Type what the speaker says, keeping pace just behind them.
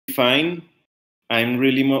fine. I'm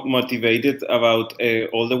really motivated about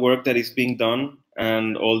all the work that is being done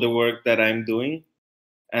and all the work that I'm doing,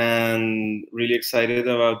 and really excited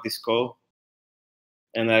about this call.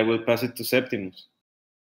 And I will pass it to Septimus.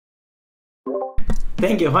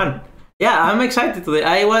 Thank you, Juan. Yeah, I'm excited today.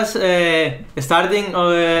 I was starting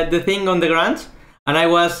the thing on the grants, and I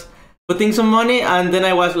was putting some money, and then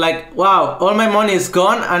I was like, wow, all my money is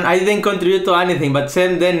gone, and I didn't contribute to anything. But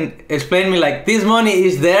Sam then explained me like, this money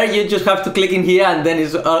is there, you just have to click in here, and then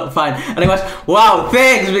it's fine. And I was, wow,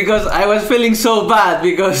 thanks, because I was feeling so bad,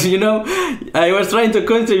 because, you know, I was trying to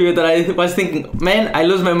contribute, and I was thinking, man, I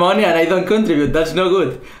lose my money, and I don't contribute, that's no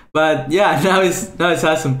good. But yeah, now it's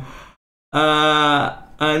awesome.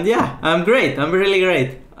 And yeah, I'm great. I'm really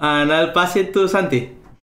great. And I'll pass it to Santi.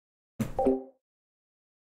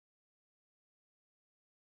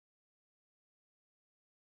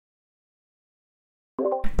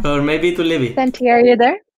 Or maybe to Libby. Santi, are you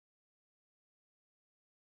there?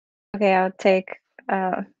 Okay, I'll take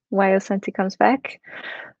while Santi comes back.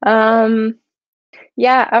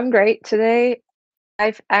 Yeah, I'm great today.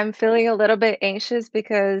 I'm feeling a little bit anxious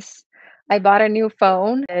because I bought a new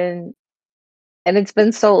phone and it's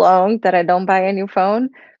been so long that I don't buy a new phone.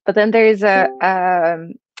 But then there's a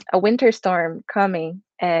winter storm coming,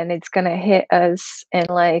 and it's gonna hit us in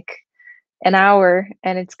like an hour,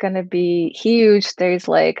 and it's gonna be huge. There's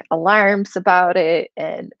like alarms about it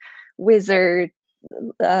and wizard.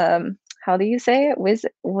 How do you say it?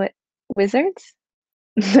 What wizards?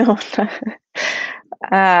 No,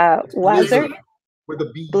 wizard. With a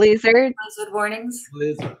B. Blizzard. Blizzard warnings.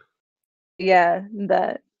 Blizzard. Yeah,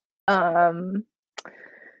 that.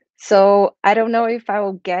 So I don't know if I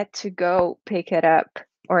will get to go pick it up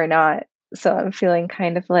or not. So I'm feeling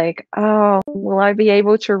kind of like, oh, will I be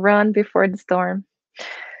able to run before the storm?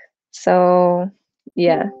 So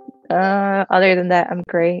yeah, other than that, I'm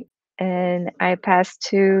great. And I pass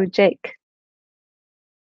to Jake.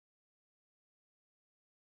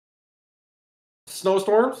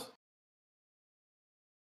 Snowstorms?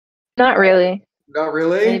 Not really. Not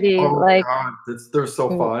really? Maybe oh like God, they're so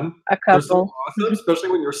fun. A couple. They're so awesome,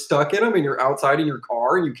 especially when you're stuck in them and you're outside in your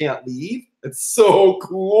car and you can't leave. It's so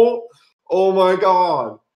cool. Oh my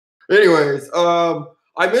God. Anyways, I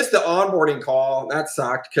missed the onboarding call. That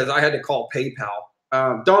sucked because I had to call PayPal.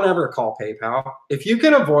 Don't ever call PayPal. If you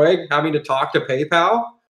can avoid having to talk to PayPal,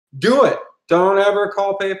 do it. Don't ever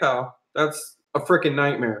call PayPal. That's a freaking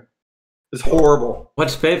nightmare. It's horrible.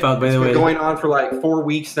 What's PayPal, by the way? It's been going on for like 4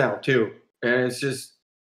 weeks now, too. And it's just...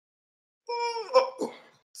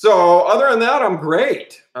 So, other than that, I'm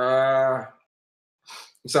great. Besides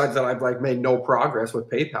that, I've like made no progress with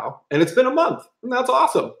PayPal. And it's been a month. And that's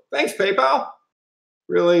awesome. Thanks, PayPal.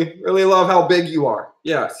 Really, really love how big you are.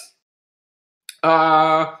 Yes.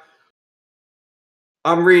 I'm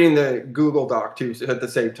reading the Google Doc, too, at the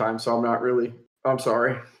same time. So, I'm not really... I'm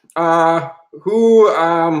sorry.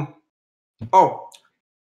 Oh,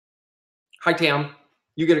 hi, Tam.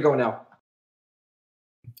 You get to go now.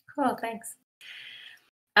 Cool, thanks.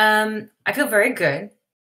 I feel very good.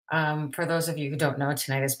 For those of you who don't know,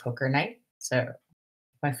 tonight is poker night. So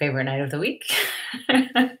my favorite night of the week.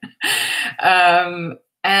 And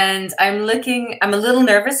I'm a little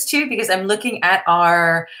nervous too, because I'm looking at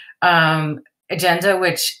our agenda,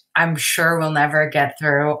 which I'm sure we'll never get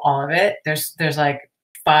through all of it. There's like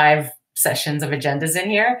 5 sessions of agendas in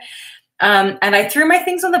here. And I threw my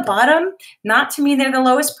things on the bottom. Not to me, they're the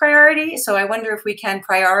lowest priority. So I wonder if we can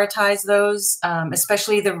prioritize those,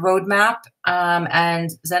 especially the roadmap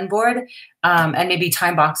and Zenboard, and maybe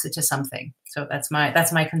time box it to something. So that's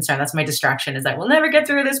my concern. That's my distraction, is that we'll never get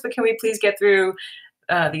through this, but can we please get through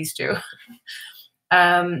these 2?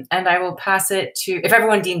 And I will pass it to, if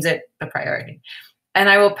everyone deems it the priority. And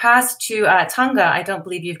I will pass to Tanga. I don't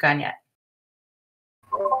believe you've gone yet.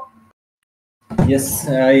 Yes,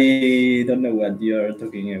 I don't know what you're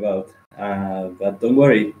talking about, but don't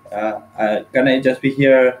worry. Can I just be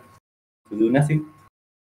here to do nothing?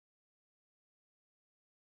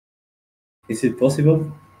 Is it possible?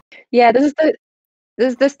 Yeah, this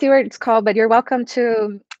is the stewards call, but you're welcome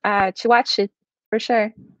to watch it for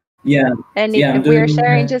sure. Yeah. And yeah, if we're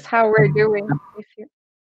sharing just how we're doing.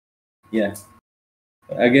 Yeah,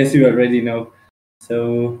 I guess you already know.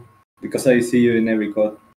 So because I see you in every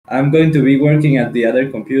call. I'm going to be working at the other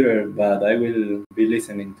computer, but I will be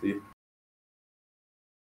listening to you.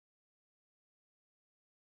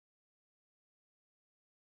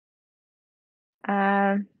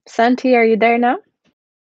 Santi, are you there now?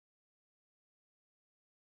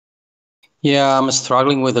 Yeah, I'm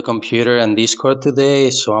struggling with the computer and Discord today,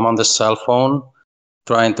 so I'm on the cell phone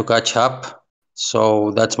trying to catch up. So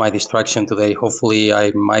that's my distraction today. Hopefully, I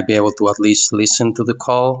might be able to at least listen to the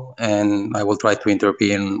call, and I will try to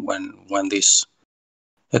intervene when this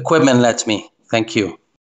equipment lets me. Thank you.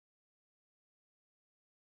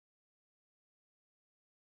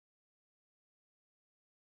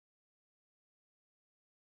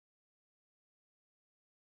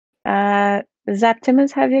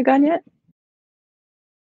 Zaptimus, have you gone yet?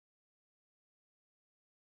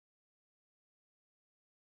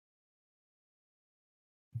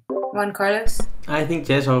 Juan Carlos? I think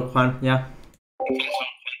Jess or Juan, yeah.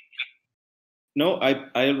 No, I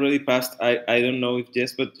already passed. I don't know if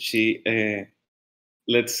Jess, but she.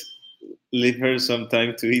 Let's leave her some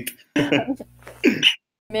time to eat. I'm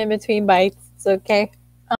in between bites. It's okay.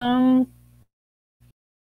 I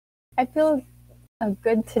feel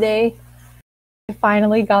good today. I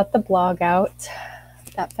finally got the blog out.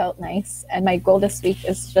 That felt nice. And my goal this week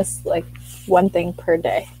is just like one thing per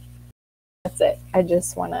day. That's it. I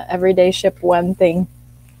just want to every day ship one thing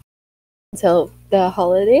until the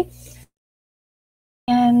holiday.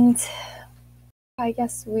 And I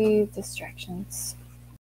guess we distractions.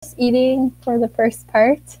 Just eating for the first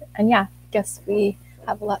part. And yeah, I guess we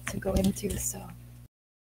have a lot to go into. So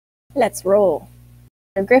let's roll.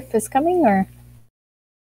 Or Griff is coming or?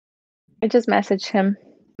 I just messaged him,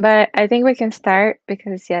 but I think we can start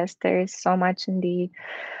because yes, there is so much in the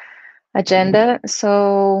agenda.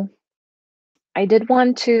 So I did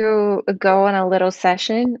want to go on a little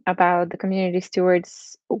session about the Community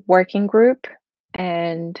Stewards Working Group,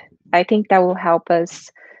 and I think that will help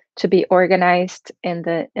us to be organized in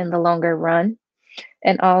the longer run.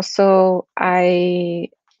 And also, I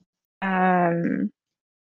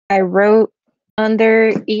wrote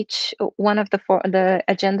under each one of the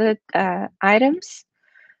agenda items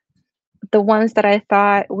the ones that I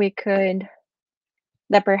thought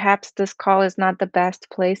that perhaps this call is not the best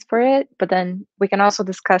place for it, but then we can also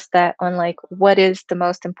discuss that on like what is the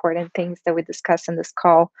most important things that we discuss in this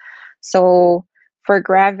call. So for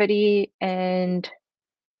gravity and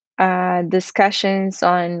discussions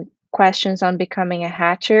on questions on becoming a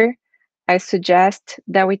hatcher, I suggest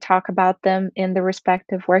that we talk about them in the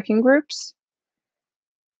respective working groups,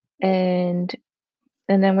 and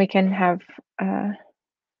then we can have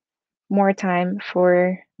more time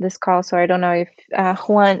for this call. So I don't know if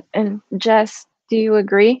Juan and Jess, do you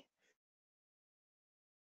agree?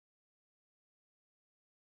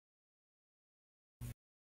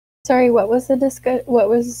 Sorry, what was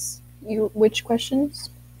the which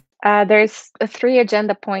questions? There's 3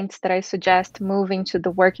 agenda points that I suggest moving to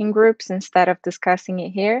the working groups instead of discussing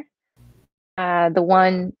it here. The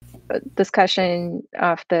one discussion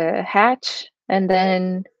of the hatch, and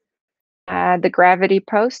then the gravity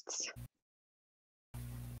posts.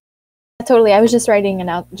 Totally. I was just writing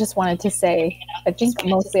and out. Just wanted to say, I think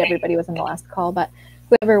mostly everybody was in the last call, but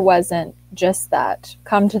whoever wasn't, just that,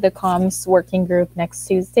 come to the comms working group next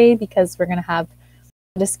Tuesday because we're going to have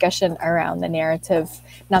a discussion around the narrative.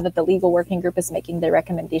 Now that the legal working group is making the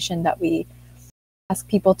recommendation that we ask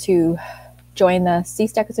people to join the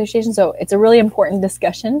CSTAC Association. So it's a really important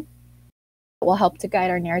discussion that will help to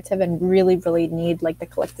guide our narrative and really, really need like the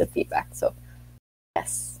collective feedback. So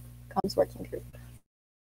yes, comms working group.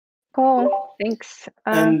 Cool, thanks.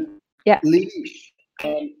 And yeah, Lee,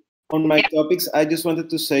 on my topics, I just wanted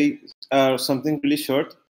to say something really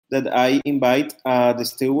short, that I invite the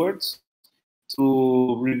stewards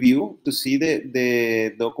to review, to see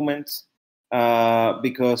the documents,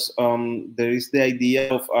 because there is the idea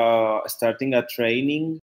of starting a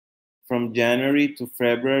training from January to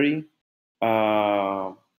February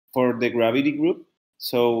for the gravity group.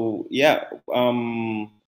 So yeah,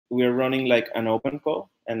 we're running like an open call,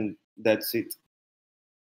 and that's it.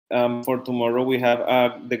 For tomorrow, we have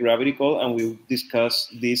the gravity call, and we'll discuss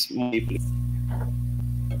this more deeply.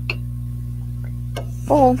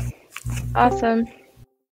 cool, awesome.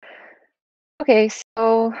 Okay,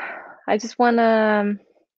 so I just want to,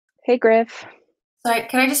 hey Griff. Sorry,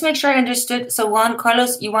 can I just make sure I understood? So Juan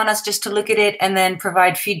Carlos, you want us just to look at it and then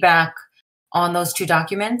provide feedback on those 2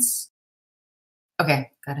 documents?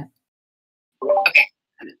 Okay, got it. Okay.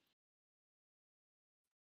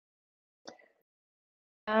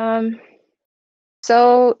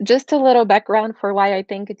 So just a little background for why I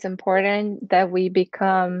think it's important that we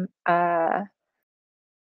become a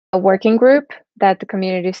working group, that the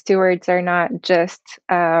community stewards are not just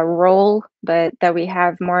a role, but that we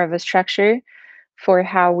have more of a structure for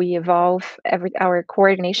how we evolve our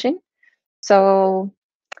coordination. So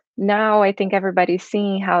now I think everybody's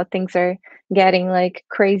seeing how things are getting like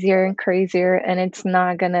crazier and crazier, and it's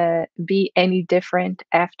not gonna be any different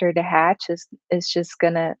after the hatch. It's just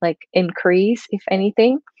gonna like increase, if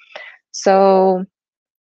anything. So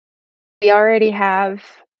we already have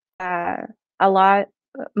a lot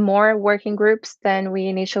more working groups than we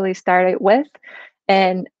initially started with.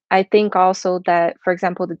 And I think also that, for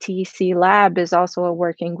example, the TEC lab is also a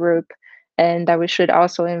working group, and that we should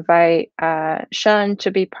also invite Sean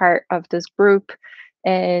to be part of this group.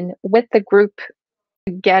 And with the group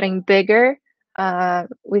getting bigger,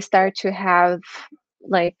 we start to have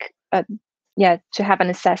like to have a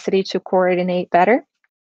necessity to coordinate better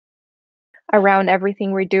around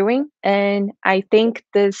everything we're doing. And I think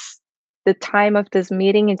the time of this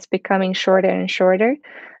meeting is becoming shorter and shorter,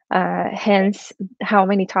 hence how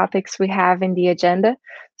many topics we have in the agenda.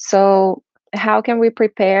 So how can we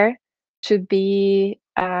prepare to be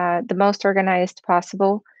the most organized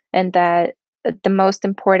possible, and that the most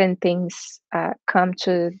important things come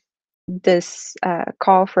to this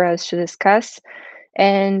call for us to discuss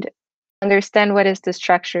and understand what is the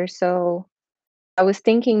structure. So I was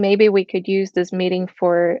thinking maybe we could use this meeting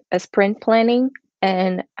for a sprint planning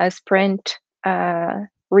and a sprint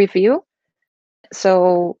review.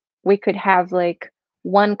 So we could have like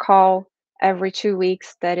one call every 2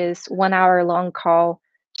 weeks that is 1 hour long call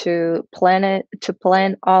to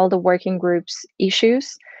plan all the working groups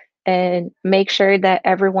issues and make sure that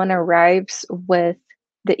everyone arrives with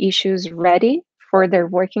the issues ready for their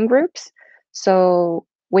working groups, so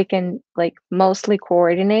we can like mostly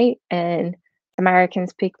coordinate, and Tamara can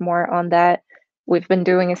speak more on that. We've been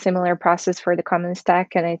doing a similar process for the common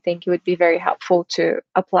stack, and I think it would be very helpful to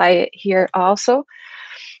apply it here also.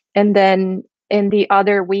 And then in the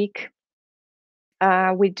other week,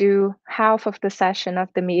 we do half of the session of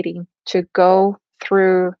the meeting to go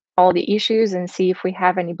through all the issues and see if we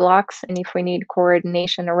have any blocks and if we need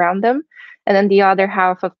coordination around them. And then the other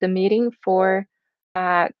half of the meeting for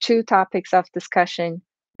 2 topics of discussion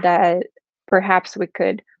that perhaps we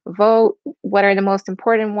could vote what are the most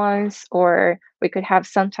important ones, or we could have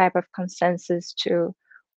some type of consensus to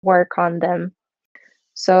work on them.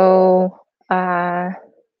 So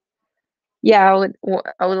yeah,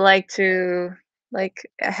 I would like to like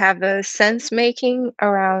have a sense making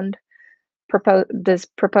around this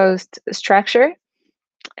proposed structure,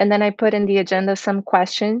 and then I put in the agenda some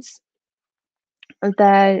questions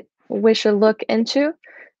that we should look into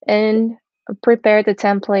and prepare the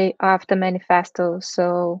template of the manifesto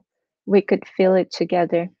so we could feel it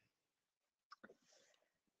together.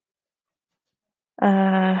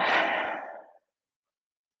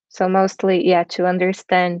 So mostly, yeah, to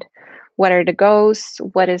understand what are the goals,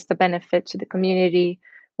 what is the benefit to the community,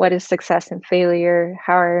 what is success and failure,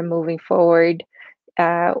 how are we moving forward,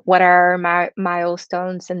 what are our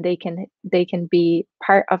milestones, and they can be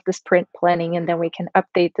part of the sprint planning, and then we can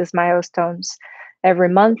update these milestones every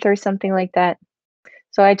month or something like that.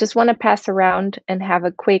 So I just want to pass around and have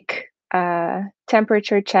a quick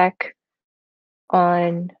temperature check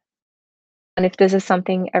on if this is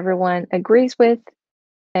something everyone agrees with,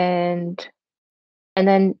 and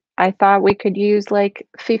then I thought we could use like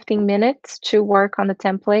 15 minutes to work on the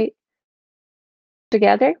template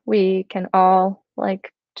together. We can all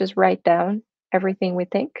like just write down everything we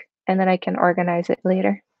think, and then I can organize it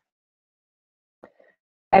later.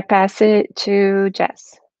 I pass it to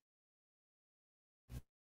Jess.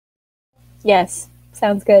 Yes,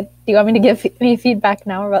 sounds good. Do you want me to give any feedback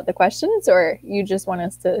now about the questions, or you just want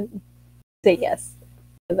us to say yes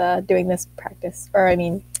to doing this practice, or I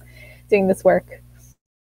mean, doing this work?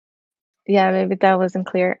 Yeah, maybe that wasn't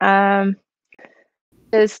clear.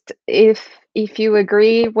 Just if you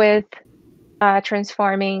agree with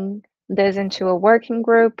transforming this into a working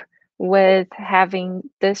group with having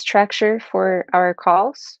this structure for our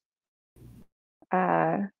calls,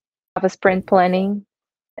 of a sprint planning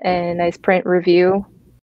and a sprint review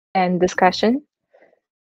and discussion.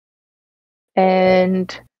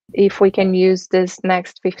 And if we can use this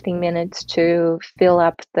next 15 minutes to fill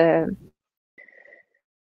up the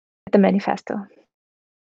manifesto.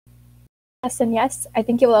 Yes, and yes, I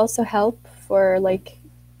think it will also help for like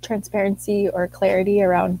transparency or clarity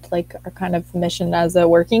around like our kind of mission as a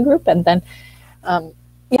working group. And then,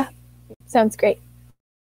 yeah, sounds great.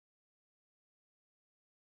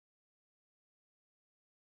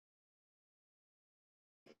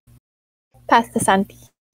 Pass to Santi.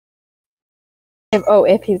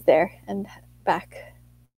 If he's there and back.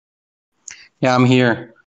 Yeah, I'm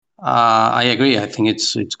here. I agree. I think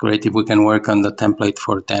it's great if we can work on the template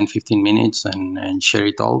for 10, 15 minutes and share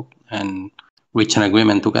it all and reach an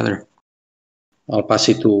agreement together. I'll pass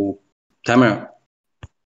it to Tamara.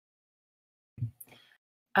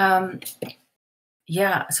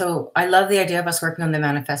 Yeah, so I love the idea of us working on the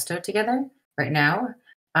manifesto together right now.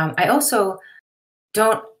 I also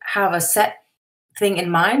don't have a set thing in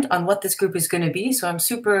mind on what this group is going to be. So I'm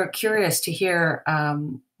super curious to hear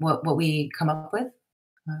what we come up with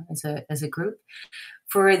as a group.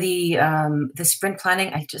 For the sprint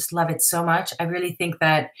planning, I just love it so much. I really think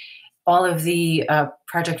that all of the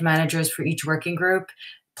project managers for each working group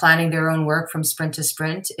planning their own work from sprint to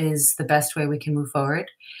sprint is the best way we can move forward.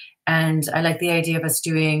 And I like the idea of us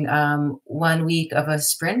doing 1 week of a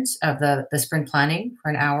sprint of the sprint planning for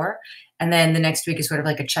an hour. And then the next week is sort of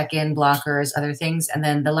like a check-in, blockers, other things. And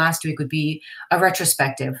then the last week would be a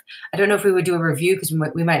retrospective. I don't know if we would do a review because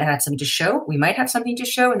we might have something to show. We might have something to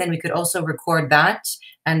show. And then we could also record that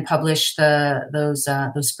and publish those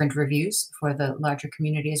sprint reviews for the larger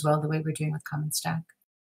community as well, the way we're doing with Common Stack.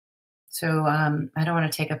 So I don't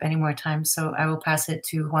want to take up any more time. So I will pass it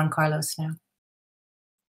to Juan Carlos now.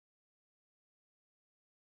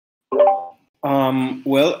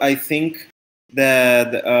 Well, I think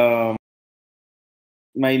that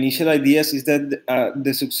my initial ideas is that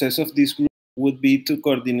the success of this group would be to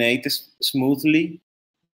coordinate smoothly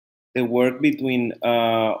the work between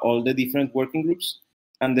all the different working groups,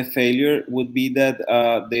 and the failure would be that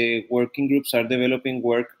the working groups are developing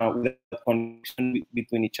work without connection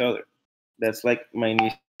between each other. That's like my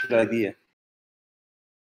initial idea.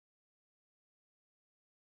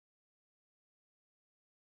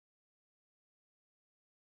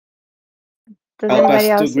 Does I'll anybody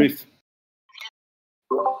pass to else? Griff.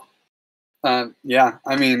 Yeah,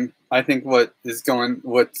 I mean, I think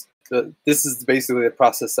this is basically the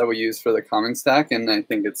process that we use for the Common Stack, and I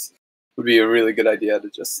think would be a really good idea to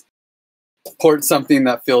just port something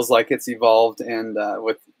that feels like it's evolved and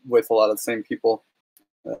with a lot of the same people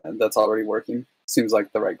that's already working. Seems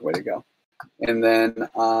like the right way to go. And then,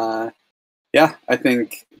 yeah, I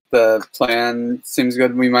think the plan seems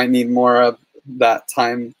good. We might need more of that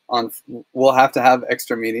time on. We'll have to have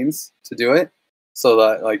extra meetings to do it, so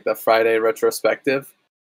that like the Friday retrospective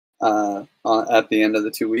at the end of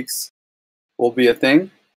the 2 weeks will be a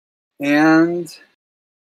thing. And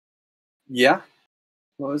yeah,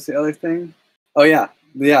 what was the other thing? Oh yeah,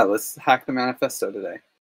 let's hack the manifesto today.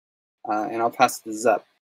 And I'll pass it to Zep.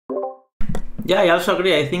 Yeah, I also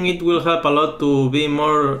agree. I think it will help a lot to be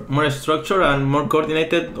more structured and more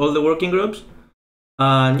coordinated, all the working groups.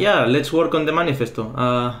 And yeah, let's work on the manifesto.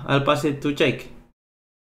 I'll pass it to Jake.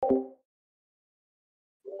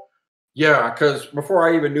 Yeah, because before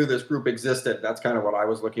I even knew this group existed, that's kind of what I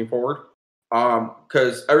was looking forward.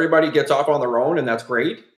 Because everybody gets off on their own, and that's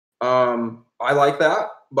great. I like that,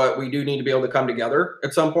 but we do need to be able to come together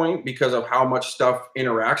at some point because of how much stuff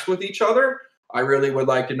interacts with each other. I really would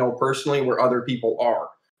like to know personally where other people are.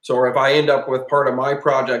 So if I end up with part of my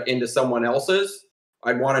project into someone else's,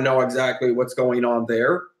 I'd want to know exactly what's going on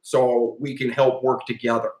there so we can help work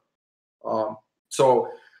together.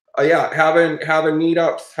 Yeah, having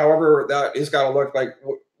meetups, however that is got to look like.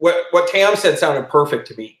 What Tam said sounded perfect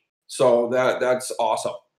to me. So that's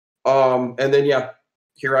awesome. And then yeah,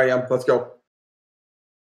 here I am. Let's go.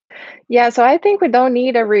 Yeah, so I think we don't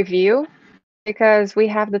need a review because we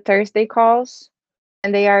have the Thursday calls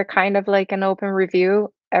and they are kind of like an open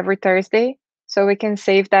review every Thursday. So we can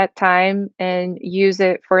save that time and use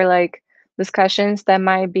it for like discussions that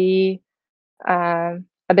might be a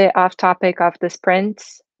bit off topic of the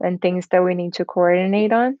sprints and things that we need to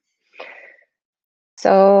coordinate on.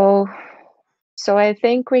 So I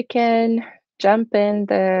think we can jump in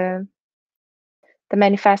the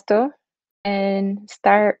manifesto and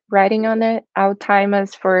start writing on it. I'll time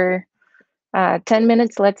us for 10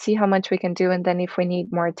 minutes. Let's see how much we can do, and then if we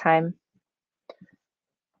need more time,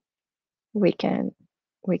 we can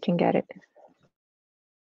get it.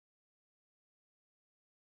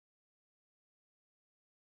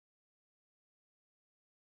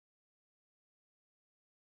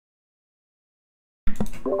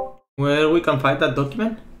 Where we can find that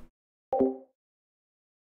document?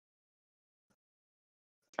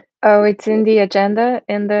 Oh, it's in the agenda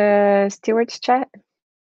in the stewards chat.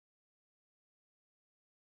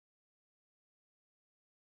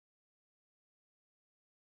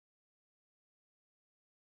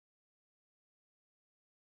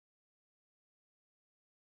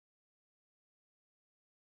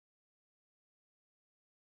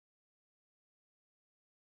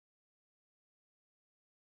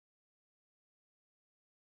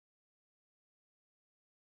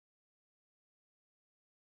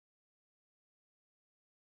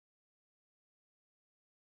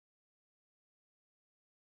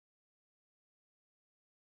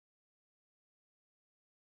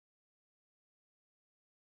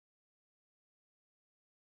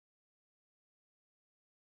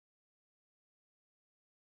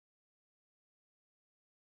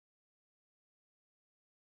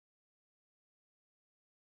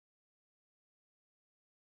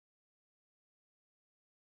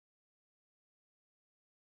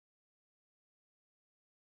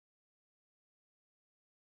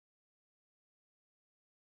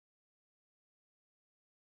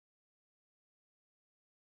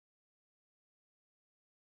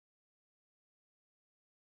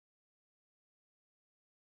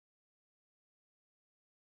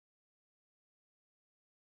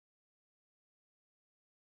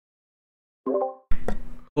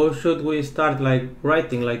 How should we start? Like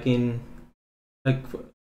writing, like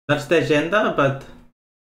that's the agenda, but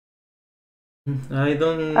I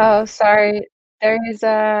don't. Oh, sorry. There is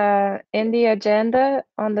a in the agenda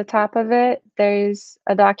on the top of it. There is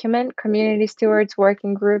a document, Community Stewards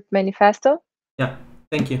Working Group Manifesto. Yeah,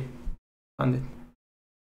 thank you. Found it.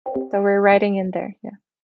 So we're writing in there. Yeah.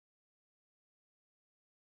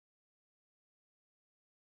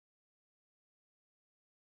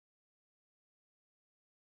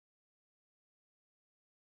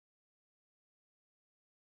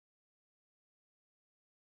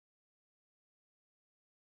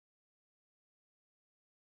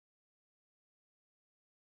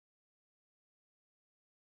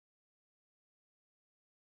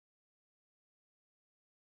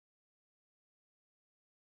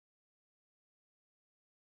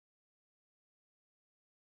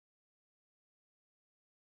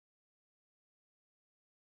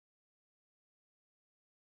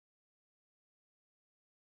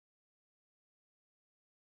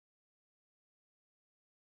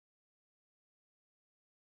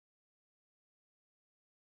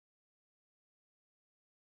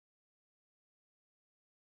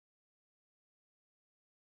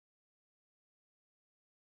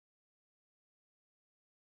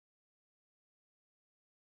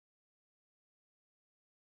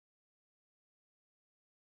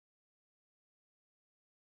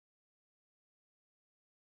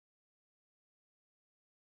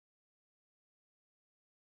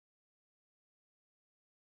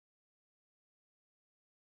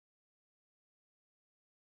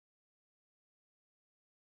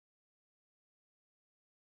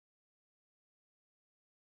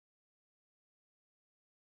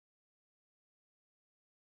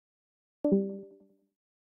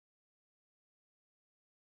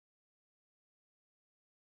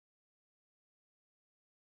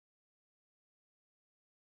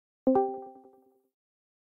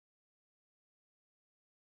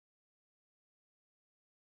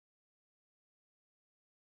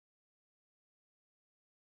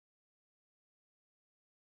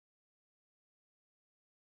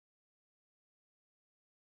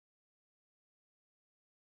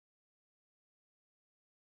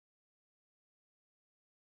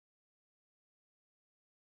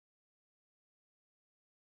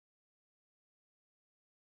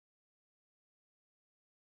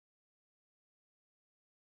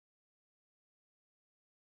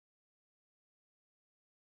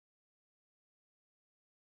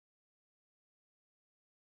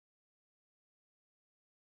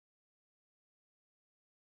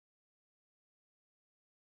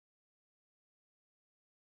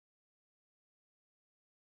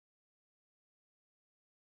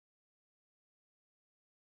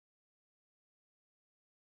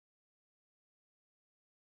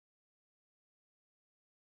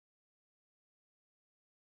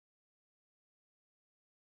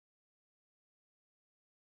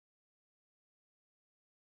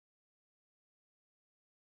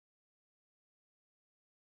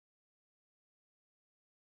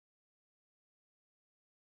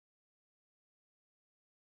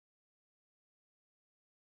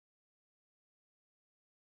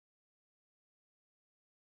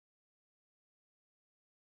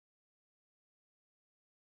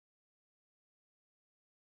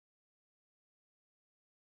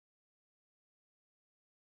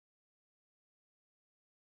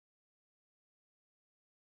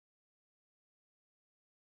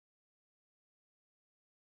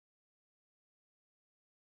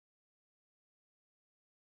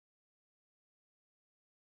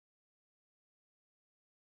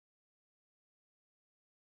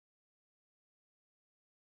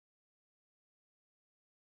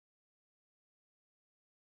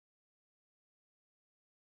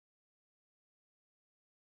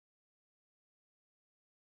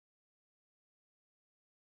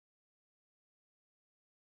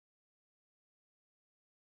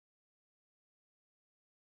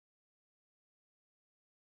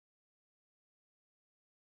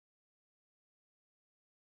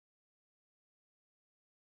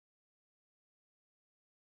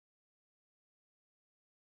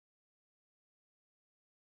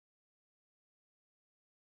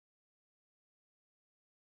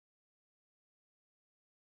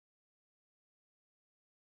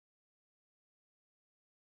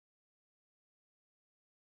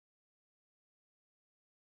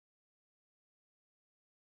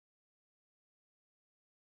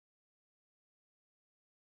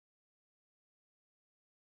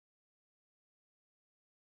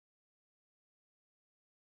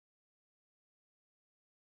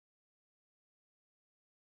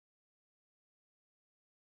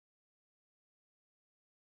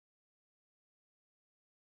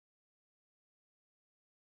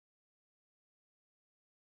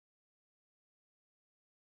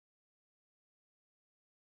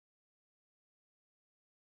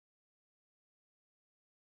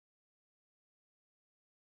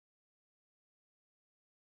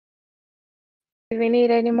 Do we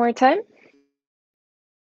need any more time?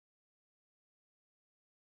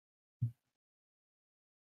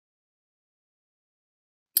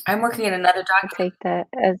 I'm working in another I'll document. take that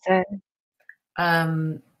as a.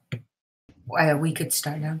 We could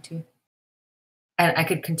start now too, and I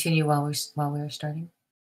could continue while we're starting.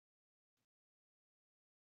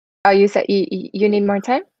 Oh, you said you need more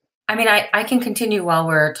time? I mean, I can continue while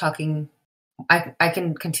we're talking. I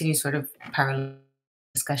can continue sort of parallel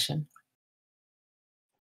discussion.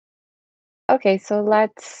 Okay, so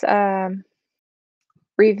let's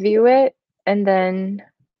review it, and then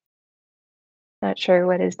not sure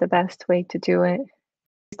what is the best way to do it.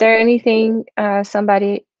 Is there anything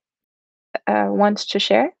somebody wants to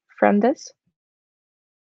share from this?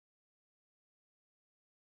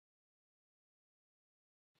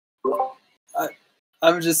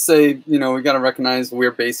 I would just say, we got to recognize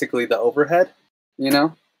we're basically the overhead.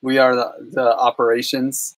 We are the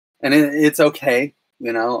operations, and it's okay.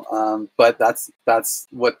 But that's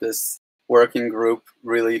what this working group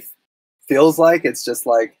really feels like. It's just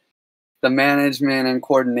like the management and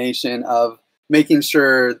coordination of making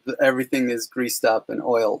sure that everything is greased up and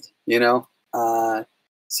oiled.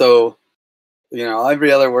 So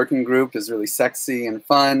every other working group is really sexy and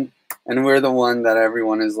fun. And we're the one that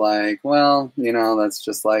everyone is like, well, that's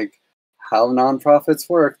just like how nonprofits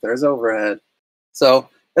work. There's overhead. So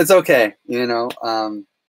it's okay,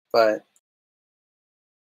 but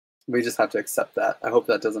we just have to accept that. I hope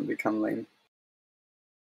that doesn't become lame.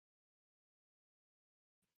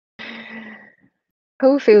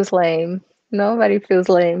 Who feels lame? Nobody feels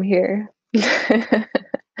lame here. We're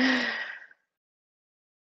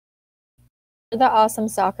the awesome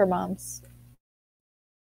soccer moms.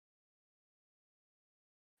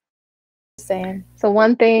 Just saying. So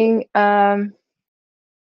one thing I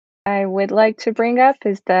would like to bring up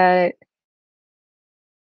is that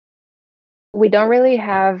we don't really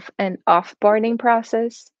have an offboarding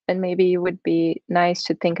process, and maybe it would be nice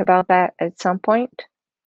to think about that at some point,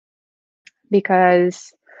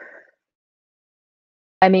 because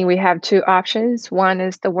I mean, we have two options. One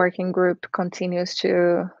is the working group continues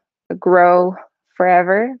to grow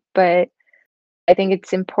forever, but I think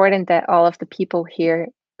it's important that all of the people here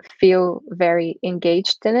feel very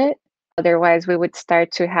engaged in it. Otherwise, we would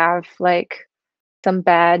start to have like some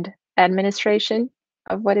bad administration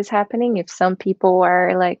of what is happening if some people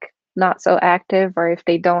are like not so active, or if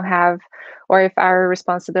they don't have, or if our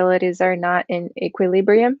responsibilities are not in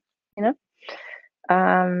equilibrium, you know.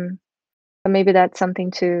 So maybe that's something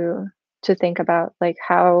to think about, like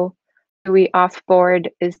how do we offboard?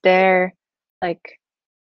 Is there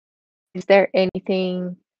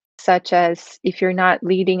anything such as if you're not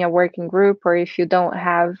leading a working group, or if you don't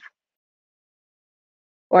have,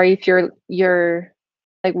 or if you're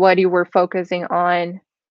like what you were focusing on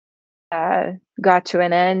got to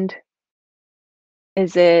an end?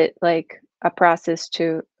 Is it like a process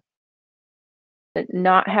to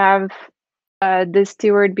not have this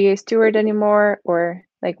steward be a steward anymore, or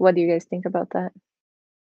like what do you guys think about that?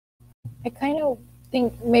 I kind of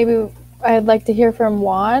think maybe I'd like to hear from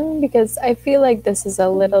Juan, because I feel like this is a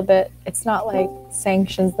little bit, it's not like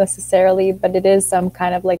sanctions necessarily, but it is some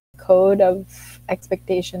kind of like code of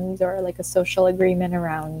expectations or like a social agreement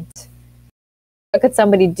around what could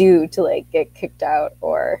somebody do to like get kicked out,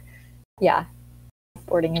 or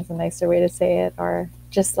boarding is a nicer way to say it, or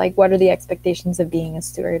just like what are the expectations of being a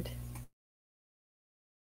steward?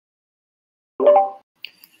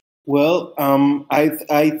 Well,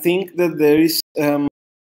 I think that there is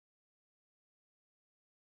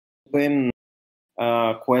when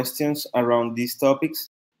questions around these topics,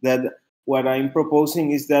 that what I'm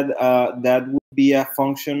proposing is that that would be a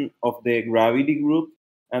function of the gravity group,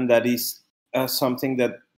 and that is something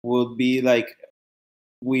that would be like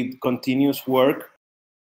with continuous work.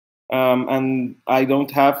 And I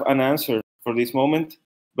don't have an answer for this moment,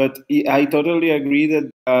 but I totally agree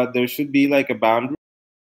that there should be like a boundary,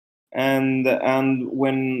 and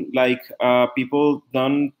when like people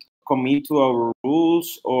don't commit to our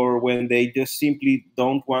rules, or when they just simply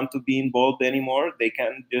don't want to be involved anymore, they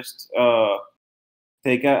can just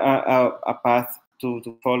take a path to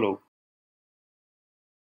follow.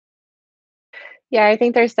 Yeah, I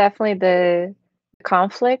think there's definitely the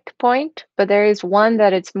conflict point, but there is one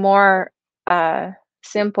that it's more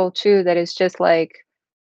simple too, that is just like,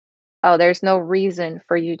 oh, there's no reason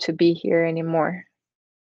for you to be here anymore.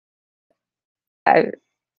 I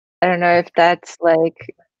don't know if that's like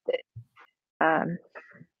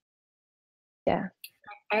yeah.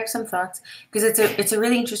 I have some thoughts, because it's a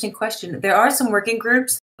really interesting question. There are some working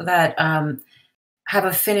groups that have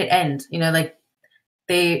a finite end. Like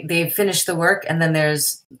they finish the work, and then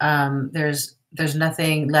there's there's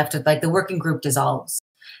nothing left of, like, the working group dissolves.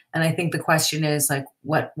 And I think the question is, like,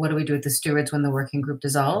 what do we do with the stewards when the working group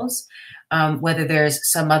dissolves? Whether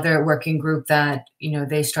there's some other working group that, you know,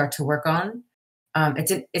 they start to work on.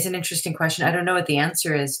 It's an interesting question. I don't know what the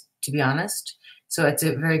answer is, to be honest. So it's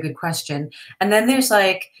a very good question. And then there's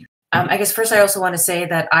like, I guess first I also want to say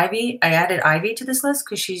that I added Ivy to this list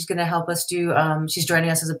because she's going to help us do, she's joining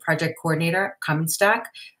us as a project coordinator, Common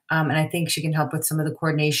Stack. And I think she can help with some of the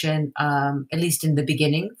coordination, at least in the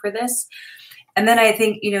beginning for this. And then I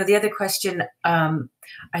think, you know, the other question,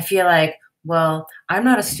 I feel like, well, I'm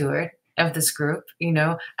not a steward of this group, you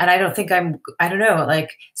know, and I don't think I don't know,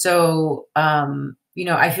 like, so, you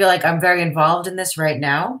know, I feel like I'm very involved in this right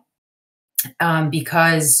now,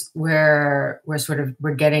 because we're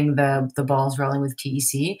getting the balls rolling with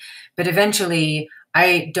TEC, but eventually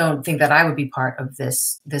I don't think that I would be part of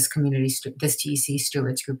this community, this TEC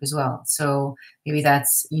stewards group as well. So maybe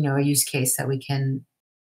that's, you know, a use case that we can,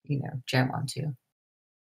 you know, jam onto.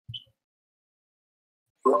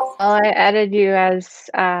 Well, I added you as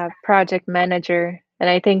a project manager, and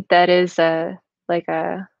I think that is like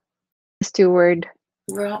a steward.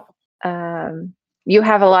 Well, you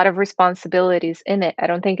have a lot of responsibilities in it. I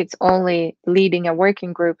don't think it's only leading a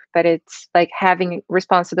working group, but it's like having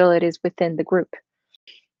responsibilities within the group.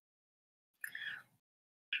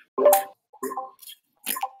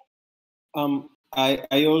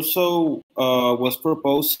 I also was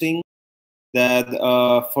proposing that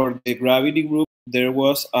for the gravity group there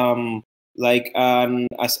was like a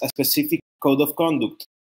specific code of conduct.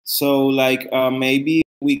 So like maybe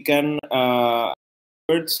we can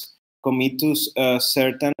commit to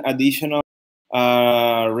certain additional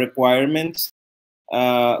requirements,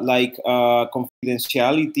 like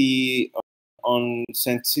confidentiality on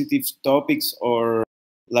sensitive topics, or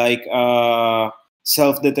like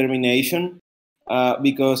self-determination,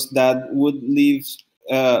 because that would leave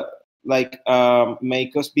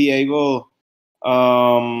make us be able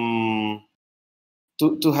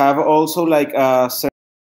to have also like a certain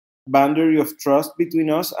boundary of trust between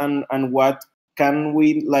us, and what can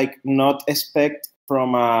we like not expect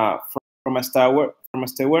from a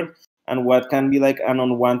steward, and what can be like an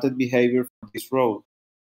unwanted behavior for this role.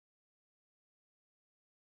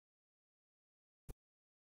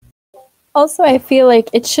 Also, I feel like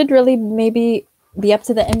it should really maybe be up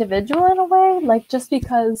to the individual in a way. Like, just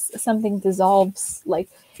because something dissolves, like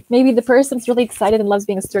maybe the person's really excited and loves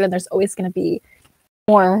being a steward, and there's always going to be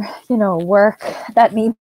more, you know, work that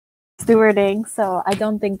needs stewarding. So I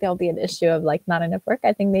don't think there'll be an issue of like not enough work.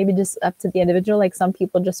 I think maybe just up to the individual. Like, some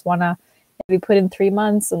people just want to maybe put in 3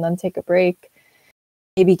 months and then take a break.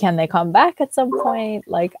 Maybe can they come back at some point?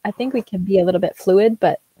 Like, I think we can be a little bit fluid,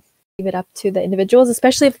 but leave it up to the individuals,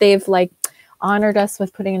 especially if they've like honored us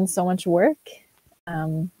with putting in so much work.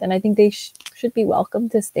 Then I think they should be welcome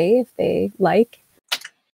to stay if they like.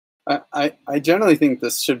 I generally think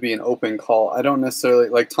this should be an open call. I don't necessarily,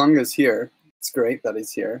 like, Tonga's here. It's great that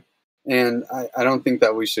he's here. And I don't think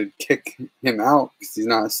that we should kick him out because he's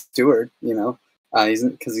not a steward, you know,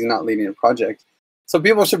 because he's not leading a project. So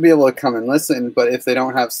people should be able to come and listen, but if they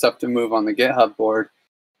don't have stuff to move on the GitHub board,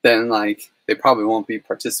 then like they probably won't be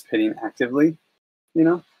participating actively, you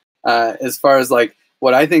know. As far as like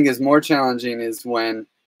what I think is more challenging is when,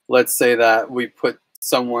 let's say that we put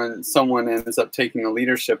someone ends up taking the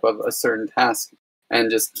leadership of a certain task and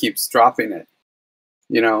just keeps dropping it,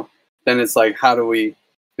 you know. Then it's like, how do we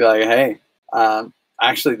be like, hey,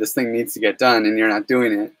 actually this thing needs to get done and you're not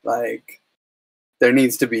doing it? Like, there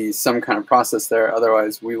needs to be some kind of process there,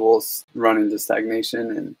 otherwise we will run into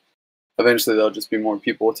stagnation, and eventually there'll just be more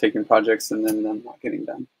people taking projects and then them not getting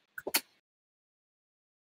done.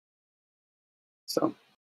 So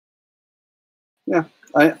yeah,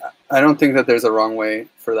 I don't think that there's a wrong way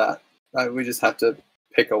for that. We just have to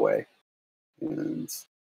pick a way, and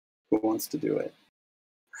who wants to do it?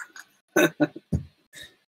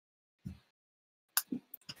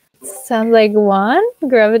 Sounds like Juan,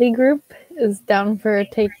 Gravity Group, is down for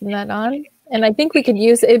taking that on. And I think we could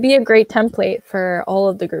use, it'd be a great template for all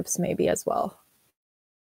of the groups maybe as well.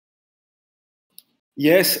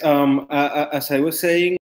 Yes, as I was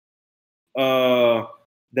saying,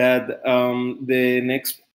 that the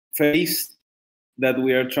next phase that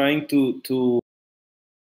we are trying to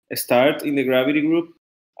start in the Gravity Group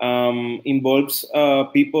involves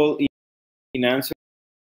people in answering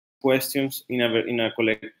questions in a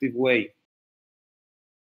collective way.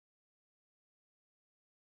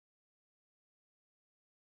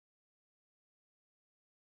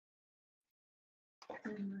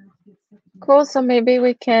 Cool. So maybe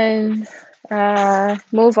we can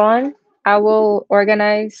move on. I will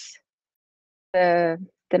organize the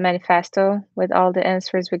the manifesto with all the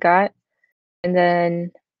answers we got, and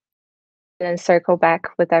then circle back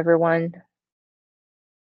with everyone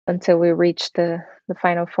until we reach the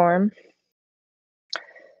final form.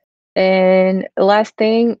 And last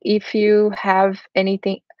thing, if you have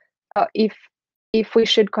anything, if we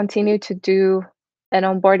should continue to do an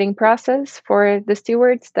onboarding process for the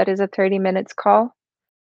stewards, that is a 30 minutes call.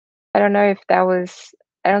 I don't know if that was,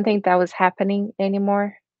 I don't think that was happening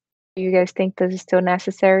anymore. Do you guys think this is still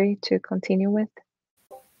necessary to continue with?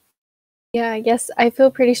 Yeah, I guess I feel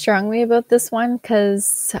pretty strongly about this one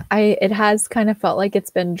because it has kind of felt like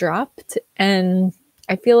it's been dropped, and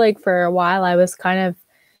I feel like for a while I was kind of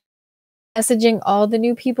messaging all the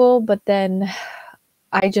new people, but then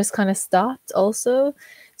I just kind of stopped also.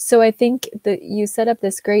 So I think that you set up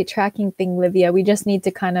this great tracking thing, Livia. We just need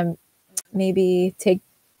to kind of maybe take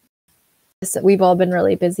this. We've all been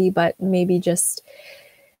really busy, but maybe just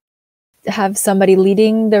have somebody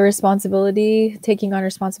leading the responsibility, taking on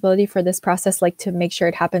responsibility for this process, like to make sure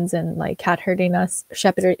it happens and like cat herding us,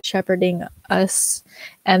 shepherding us.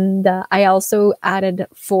 And I also added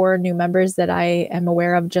 4 new members that I am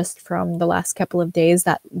aware of just from the last couple of days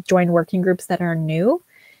that join working groups that are new.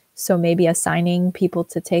 So maybe assigning people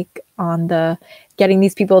to take on getting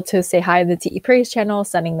these people to say hi to the TE Praise channel,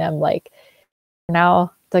 sending them like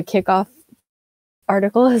now the kickoff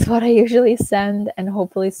article is what I usually send, and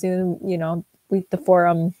hopefully soon, the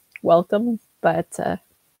forum welcome. But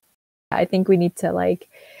I think we need to like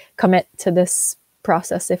commit to this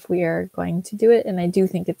process if we are going to do it, and I do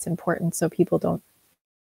think it's important so people don't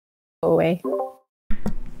go away.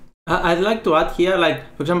 I'd like to add here,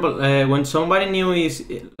 like for example, when somebody new is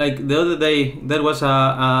like the other day, there was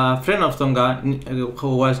a friend of Tonga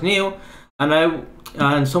who was new, and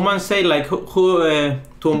someone said like who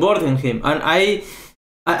to onboarding him, and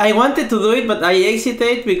I wanted to do it, but I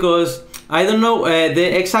hesitate because I don't know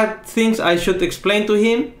the exact things I should explain to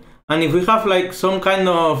him. And if we have like some kind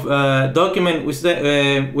of document with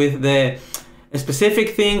the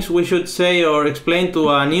specific things we should say or explain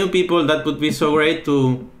to new people, that would be so great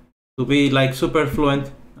to be like super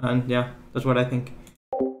fluent. And yeah, that's what I think.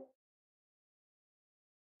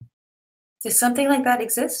 Does something like that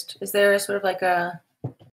exist? Is there a sort of like a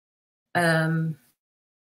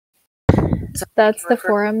That's the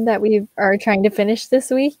forum that we are trying to finish this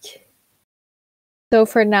week. So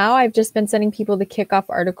for now, I've just been sending people the kickoff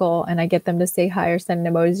article, and I get them to say hi or send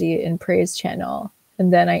an emoji in Praise channel.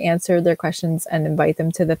 And then I answer their questions and invite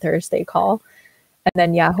them to the Thursday call. And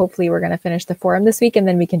then, yeah, hopefully we're going to finish the forum this week, and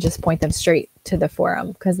then we can just point them straight to the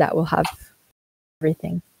forum because that will have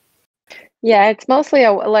everything. Yeah, it's mostly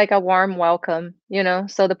like a warm welcome,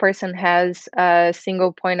 so the person has a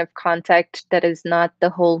single point of contact that is not the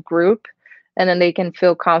whole group, and then they can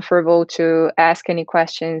feel comfortable to ask any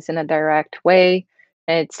questions in a direct way.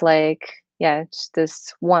 And it's like, yeah, it's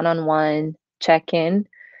this one-on-one check-in.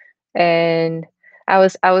 And I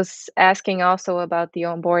was asking also about the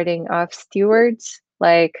onboarding of stewards,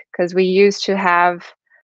 like because we used to have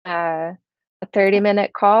a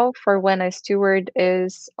 30-minute call for when a steward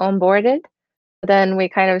is onboarded. Then we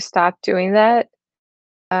kind of stopped doing that.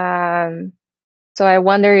 So I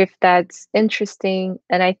wonder if that's interesting,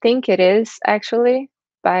 and I think it is actually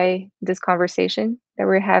by this conversation that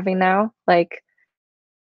we're having now. Like,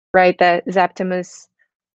 right, that Zaptimus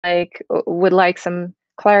would like some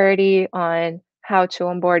clarity on how to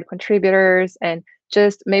onboard contributors, and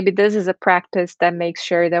just maybe this is a practice that makes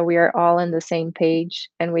sure that we are all on the same page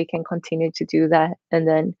and we can continue to do that. And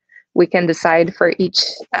then we can decide for each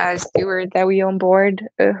steward that we onboard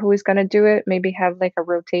who is going to do it, maybe have like a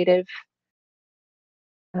rotative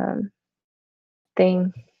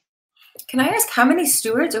thing. Can I ask how many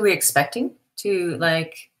stewards are we expecting to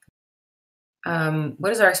like?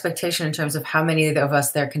 What is our expectation in terms of how many of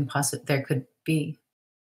us there could be?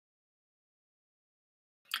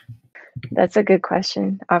 That's a good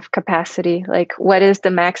question of capacity. Like, what is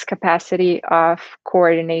the max capacity of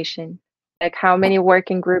coordination? Like, how many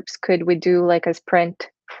working groups could we do like a sprint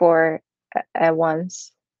for at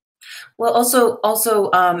once? Well,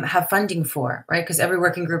 also have funding for, right? Because every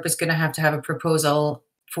working group is going to have a proposal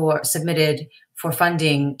submitted for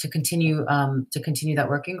funding to continue that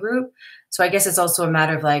working group. So I guess it's also a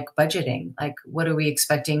matter of like budgeting. Like, what are we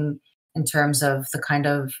expecting in terms of the kind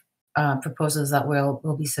of proposals that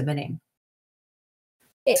we'll be submitting?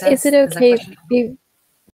 Is it okay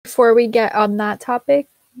before we get on that topic?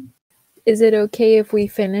 Is it okay if we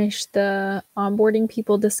finish the onboarding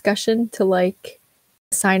people discussion to like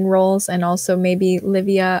assign roles, and also maybe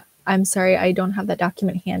Livia? I'm sorry, I don't have that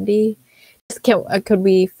document handy. Just could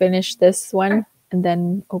we finish this one and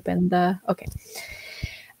then open the? Okay.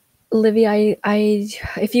 Livy, I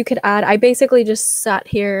if you could add, I basically just sat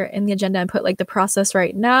here in the agenda and put like the process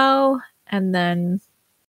right now, and then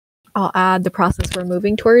I'll add the process we're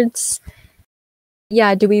moving towards.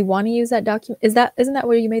 Yeah, do we want to use that document? Isn't that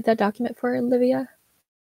what you made that document for, Olivia?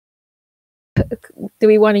 Do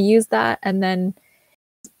we want to use that? And then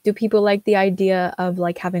do people like the idea of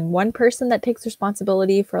like having one person that takes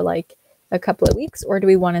responsibility for like a couple of weeks, or do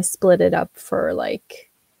we want to split it up for like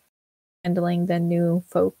handling the new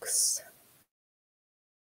folks?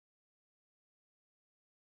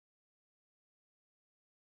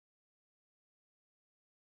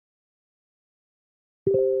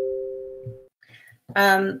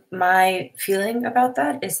 My feeling about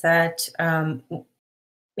that is that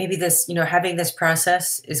maybe this, having this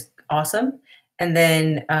process is awesome. And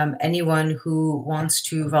then anyone who wants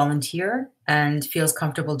to volunteer and feels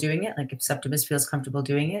comfortable doing it, like if Septimus feels comfortable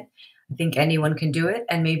doing it, I think anyone can do it.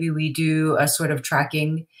 And maybe we do a sort of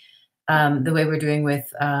tracking the way we're doing with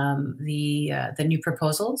the new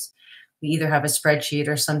proposals. We either have a spreadsheet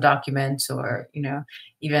or some document, or even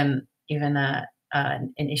an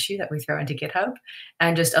issue that we throw into GitHub,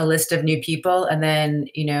 and just a list of new people. And then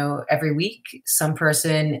every week some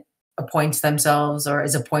person appoints themselves or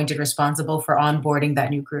is appointed responsible for onboarding that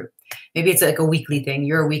new group. Maybe it's like a weekly thing.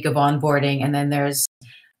 You're a week of onboarding, and then there's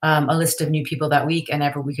a list of new people that week, and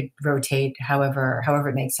ever we could rotate however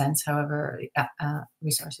it makes sense, however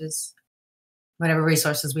whatever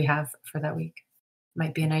resources we have for that week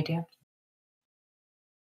might be an idea.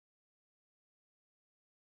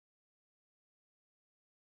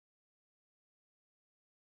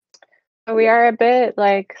 We are a bit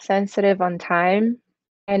like sensitive on time.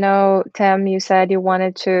 I know, Tim, you said you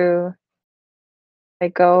wanted to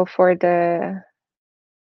like go for the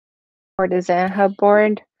Zen Hub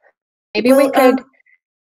board. Maybe we could.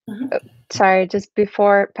 Sorry, just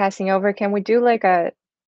before passing over, can we do like a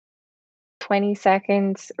 20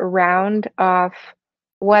 seconds round of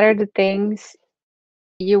what are the things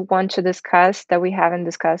you want to discuss that we haven't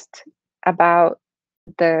discussed about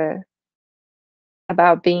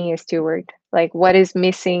being a steward? Like what is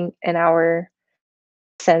missing in our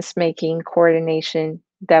sense making coordination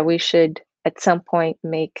that we should at some point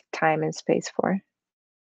make time and space for?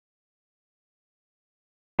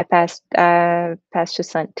 I pass to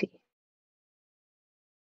Santi.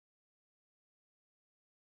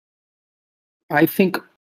 I think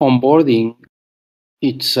onboarding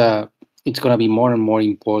it's going to be more and more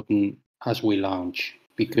important as we launch,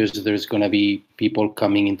 because there's going to be people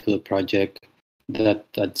coming into the project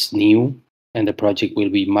that's new, and the project will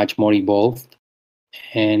be much more evolved.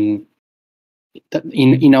 And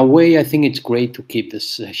in a way, I think it's great to keep the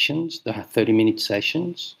sessions, the 30-minute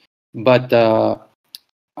sessions, but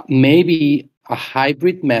maybe a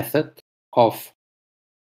hybrid method of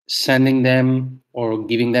sending them or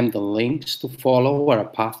giving them the links to follow or a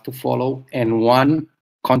path to follow, and one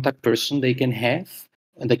contact person they can have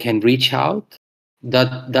and they can reach out.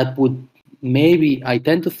 That would maybe, I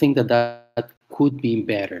tend to think that could be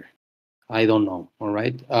better. I don't know. All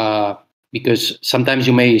right. Because sometimes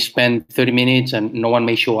you may spend 30 minutes and no one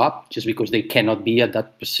may show up just because they cannot be at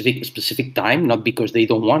that specific time, not because they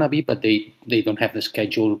don't want to be, but they don't have the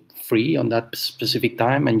schedule free on that specific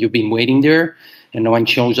time, and you've been waiting there and no one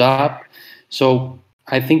shows up. So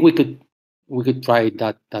I think we could try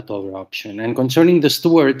that other option. And concerning the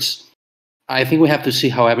stewards, I think we have to see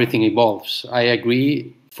how everything evolves. I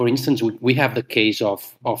agree. For instance, we have the case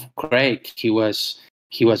of Craig. He was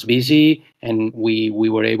busy, and we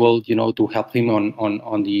were able, to help him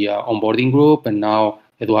on the onboarding group. And now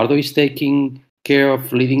Eduardo is taking care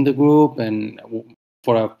of leading the group. And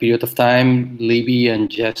for a period of time, Libby and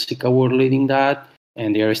Jessica were leading that,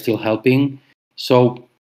 and they are still helping. So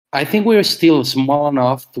I think we're still small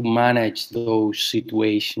enough to manage those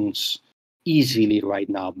situations easily right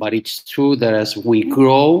now. But it's true that as we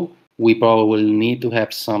grow, we probably will need to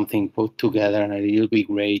have something put together, and it will be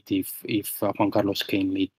great if Juan Carlos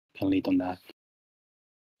can lead on that.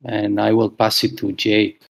 And I will pass it to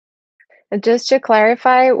Jake. Just to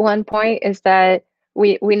clarify, one point is that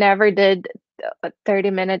we never did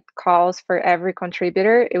 30-minute calls for every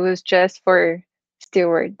contributor. It was just for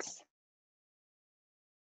stewards.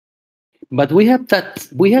 But we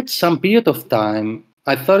had some period of time.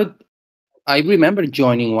 I remember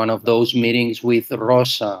joining one of those meetings with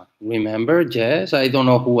Rosa. Remember, Jess? I don't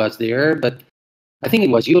know who was there, but I think it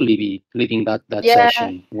was you, Libby, leading that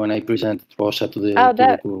session when I presented Rosa to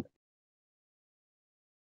the group.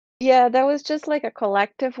 Yeah, that was just like a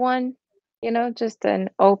collective one, just an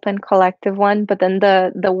open collective one. But then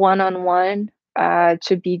the one-on-one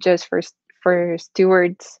should be just for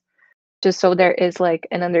stewards. just so there is like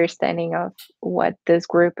an understanding of what this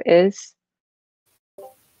group is.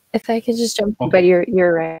 If I could just jump But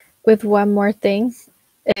you're right. with one more thing,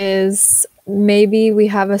 is maybe we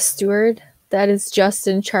have a steward that is just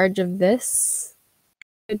in charge of this.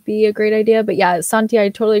 Would be a great idea. But yeah, Santi, I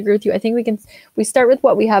totally agree with you. I think we start with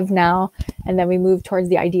what we have now, and then we move towards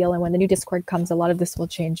the ideal. And when the new Discord comes, a lot of this will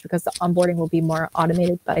change because the onboarding will be more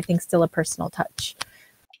automated, but I think still a personal touch.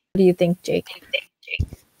 What do you think, Jake?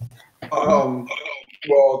 Well,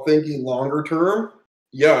 thinking longer term,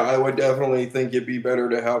 yeah, I would definitely think it'd be better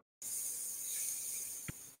to have,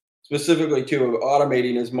 specifically too,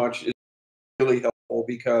 automating as much is really helpful,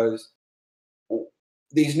 because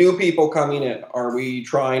these new people coming in, are we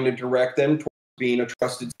trying to direct them towards being a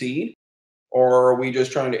trusted seed, or are we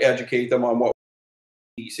just trying to educate them on what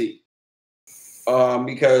DC?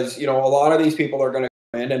 Because, you know, a lot of these people are going to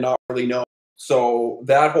come in and not really know. So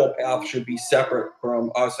that whole path should be separate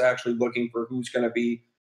from us actually looking for who's going to be,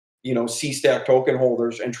 you know, C-Stack token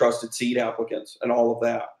holders and trusted seed applicants and all of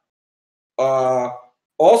that.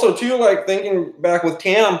 Also, too, like thinking back with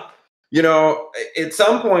Tam, you know, at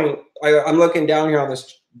some point, I'm looking down here on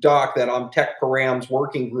this doc that I'm Tech Param's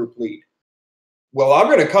working group lead. Well, I'm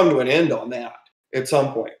going to come to an end on that at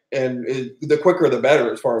some point, and the quicker the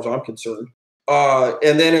better, as far as I'm concerned.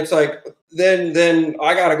 And then it's like, then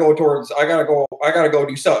I gotta go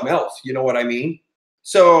do something else. You know what I mean?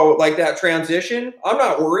 So like that transition, I'm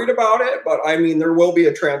not worried about it, but I mean, there will be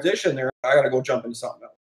a transition there. I gotta go jump into something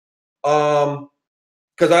else.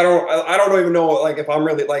 Cause I don't even know, like, if I'm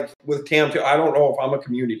really, like with Tam too, I don't know if I'm a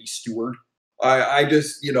community steward. I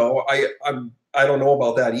just, you know, I don't know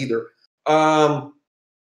about that either. Oh,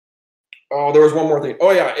 there was one more thing.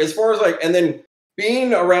 Oh yeah. As far as like, and then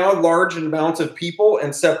being around large amounts of people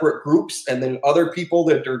and separate groups, and then other people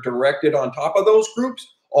that are directed on top of those groups,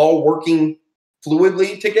 all working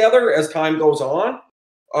fluidly together as time goes on,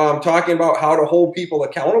 talking about how to hold people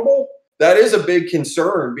accountable, that is a big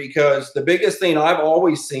concern, because the biggest thing I've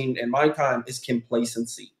always seen in my time is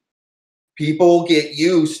complacency. People get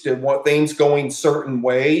used to what things going certain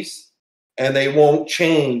ways, and they won't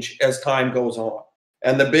change as time goes on.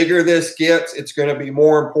 And the bigger this gets, it's going to be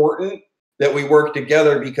more important that we work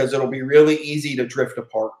together, because it'll be really easy to drift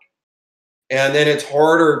apart. And then it's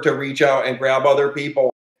harder to reach out and grab other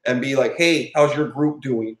people and be like, hey, how's your group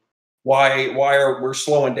doing? Why are we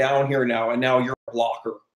slowing down here now? And now you're a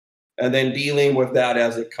blocker. And then dealing with that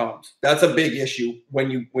as it comes. That's a big issue when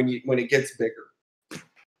it gets bigger.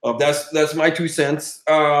 That's my 2 cents.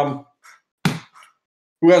 Who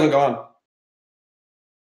hasn't gone?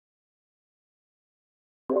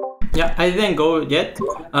 Yeah, I didn't go yet,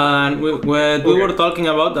 and we were talking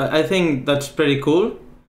about that. I think that's pretty cool,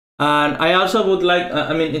 and I also would like,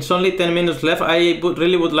 I mean, it's only 10 minutes left. I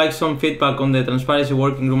really would like some feedback on the Transparency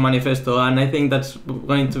Working Group Manifesto, and I think that's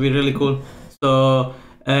going to be really cool. So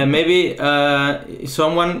maybe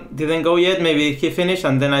someone didn't go yet, maybe he finished,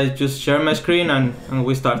 and then I just share my screen and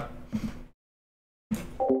we start.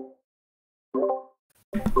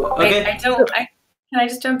 Okay. Can I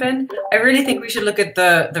just jump in? I really think we should look at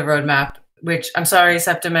the roadmap, which, I'm sorry,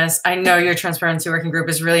 Septimus, I know your Transparency Working Group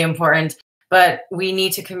is really important, but we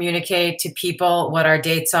need to communicate to people what our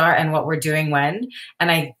dates are and what we're doing when. And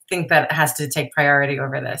I think that has to take priority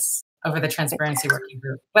over the Transparency Working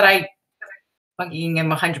Group. But I fucking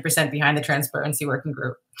am 100% behind the Transparency Working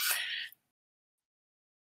Group.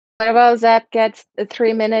 What about Zap gets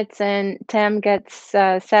 3 minutes and Tam gets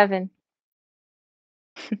 7?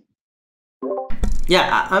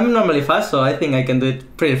 Yeah, I'm normally fast, so I think I can do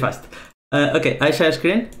it pretty fast. Okay, I share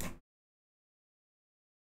screen.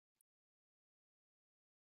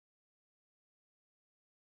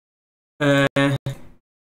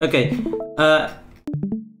 Okay.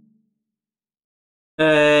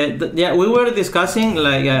 Yeah, we were discussing,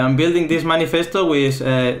 like, I'm building this manifesto with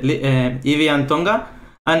Evie and Tonga,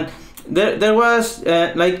 and there was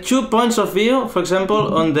like 2 points of view. For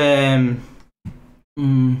example, on the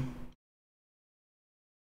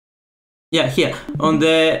yeah, here on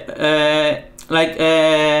the like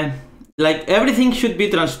everything should be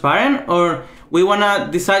transparent, or we wanna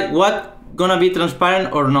decide what gonna be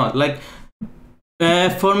transparent or not. Like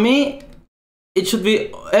for me, it should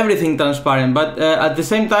be everything transparent, but at the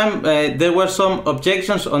same time there were some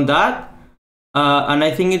objections on that, and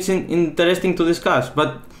I think it's interesting to discuss.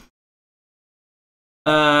 But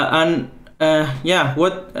yeah,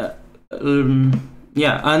 what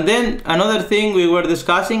yeah, and then another thing we were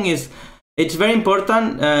discussing is it's very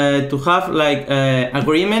important to have like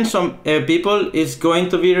agreements on people is going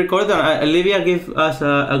to be recorded. Olivia gave us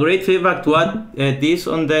a great feedback to add this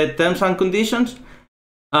on the terms and conditions,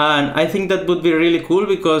 and I think that would be really cool,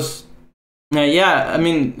 because Yeah, I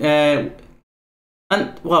mean, and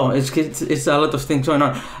well, it's a lot of things going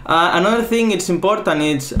on. Another thing it's important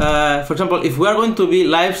is, for example, if we are going to be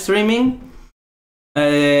live streaming,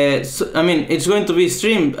 so, I mean, it's going to be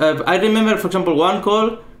streamed. I remember, for example, one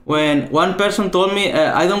call when one person told me,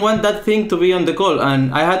 I don't want that thing to be on the call,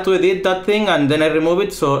 and I had to edit that thing and then I remove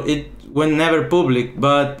it, so it went never public.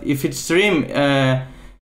 But if it's streamed,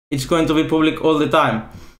 it's going to be public all the time.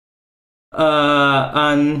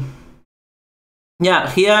 And yeah,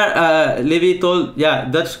 here Levi told, yeah,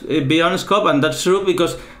 that's beyond scope, and that's true,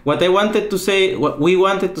 because what we wanted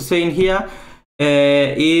to say in here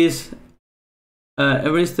is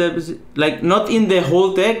every step is like not in the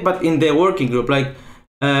whole tech, but in the working group. Like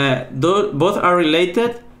both are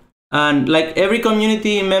related, and like every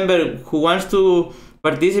community member who wants to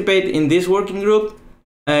participate in this working group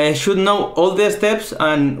should know all the steps.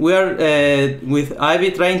 And we are with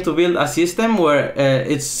Ivy trying to build a system where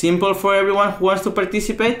it's simple for everyone who wants to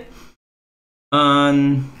participate.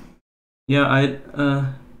 And yeah,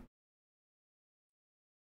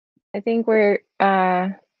 I think we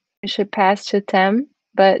should pass to Tim,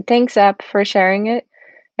 but thanks App for sharing it.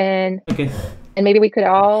 And okay. And maybe we could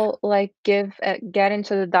all like get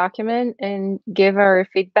into the document and give our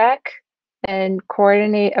feedback and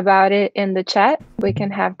coordinate about it in the chat. We can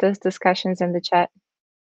have those discussions in the chat.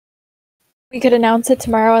 We could announce it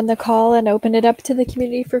tomorrow on the call and open it up to the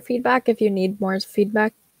community for feedback if you need more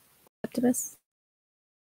feedback, Optimus.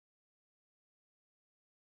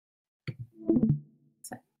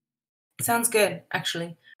 Sounds good,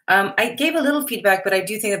 actually. I gave a little feedback, but I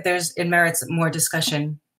do think that it merits more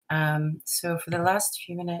discussion. So for the last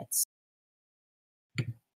few minutes,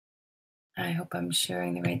 I hope I'm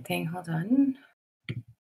sharing the right thing. Hold on.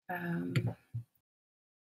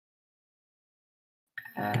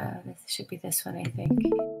 This should be this one, I think.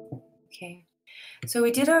 Okay. So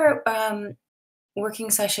we did our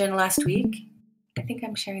working session last week. I think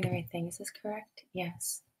I'm sharing the right thing. Is this correct?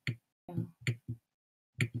 Yes. No.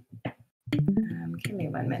 Give me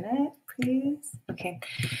 1 minute, please. Okay.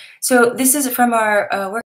 So this is from our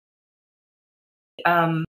work.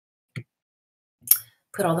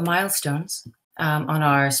 Put all the milestones on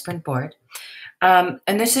our sprint board. And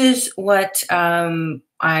this is what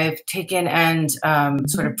I've taken and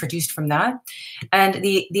sort of produced from that. And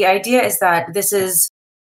the idea is that this is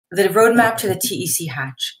the roadmap to the TEC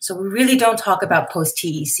hatch. So we really don't talk about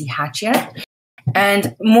post-TEC hatch yet.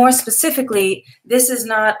 And more specifically, this is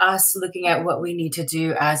not us looking at what we need to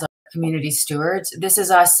do as community stewards. This is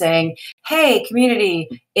us saying, hey, community,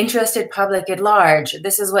 interested public at large,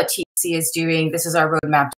 this is what TEC is doing. This is our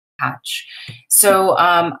roadmap to hatch. So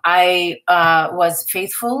I was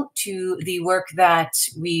faithful to the work that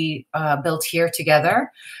we built here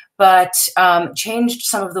together, but changed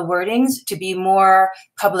some of the wordings to be more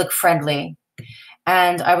public friendly.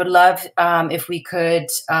 And I would love if we could,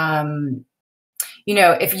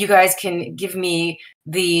 if you guys can give me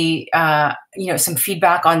the, some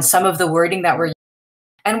feedback on some of the wording that we're using,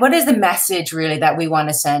 and what is the message really that we want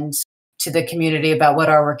to send to the community about what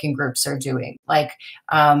our working groups are doing. Like,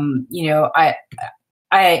 I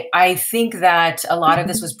think that a lot of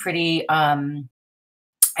this was pretty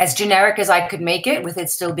as generic as I could make it, with it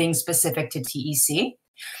still being specific to TEC.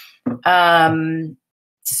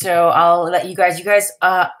 So I'll let you guys,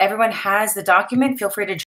 everyone has the document. Feel free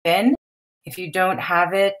to jump in. If you don't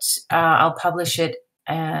have it, I'll publish it.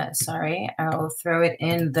 Sorry, I'll throw it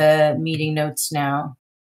in the meeting notes now.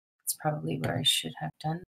 It's probably where I should have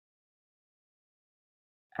done.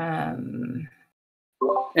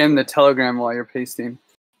 And the Telegram while you're pasting.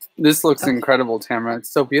 This looks incredible, Tamara. It's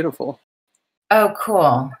so beautiful. Oh,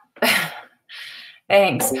 cool.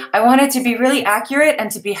 Thanks. I want it to be really accurate and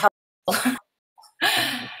to be helpful.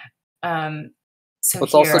 So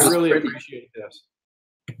it's also I really appreciate this.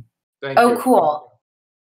 Thank you. Oh, cool.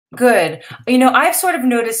 Good. I've sort of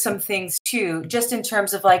noticed some things too, just in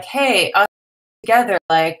terms of like, hey, us together,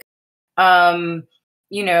 like,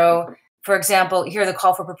 for example, here are the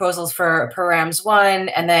call for proposals for programs 1,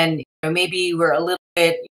 and then maybe we're a little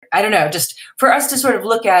bit, I don't know, just for us to sort of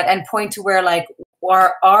look at and point to where like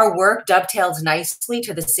our work dovetails nicely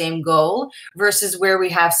to the same goal versus where we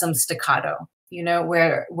have some staccato,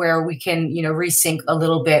 where we can, resync a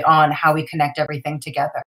little bit on how we connect everything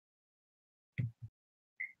together.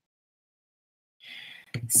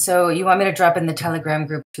 So you want me to drop in the Telegram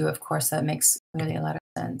group too? Of course, that makes really a lot of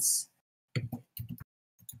sense.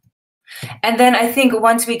 And then I think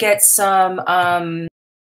once we get some, I'd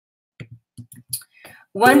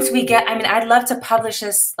love to publish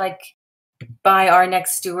this like by our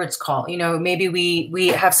next stewards call. Maybe we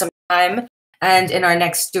have some time And in our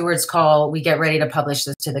next stewards call, we get ready to publish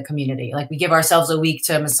this to the community. Like we give ourselves a week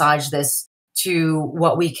to massage this to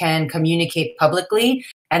what we can communicate publicly.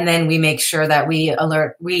 And then we make sure that we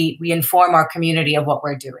inform our community of what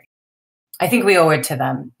we're doing. I think we owe it to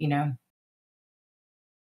them, you know.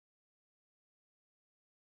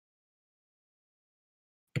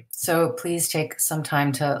 So please take some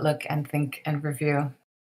time to look and think and review.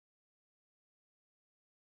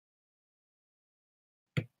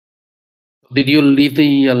 Did you leave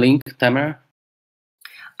the link, Tamara?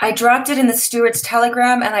 I dropped it in the Stewards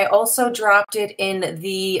Telegram, and I also dropped it in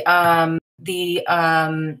the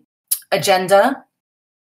agenda.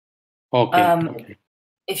 Okay. Okay.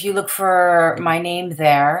 If you look for my name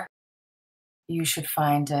there, you should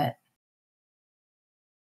find it.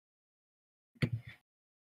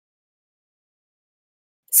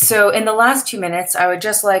 So in the last 2 minutes, I would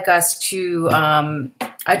just like us to,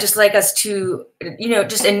 you know,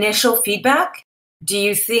 just initial feedback. Do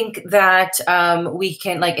you think that we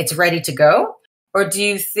can, like, it's ready to go? Or do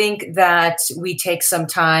you think that we take some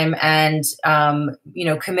time and, you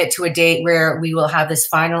know, commit to a date where we will have this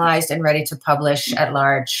finalized and ready to publish at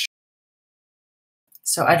large?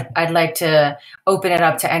 So I'd like to open it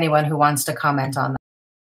up to anyone who wants to comment on that.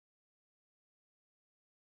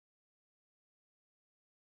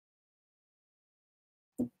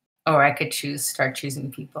 Or I could start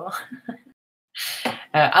choosing people.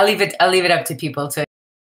 I'll leave it up to people to.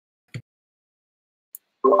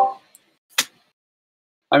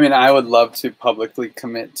 I mean, I would love to publicly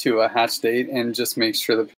commit to a hatch date and just make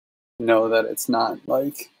sure that people know that it's not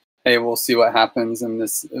like, hey, we'll see what happens, and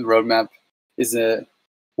this roadmap is a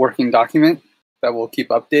working document that we'll keep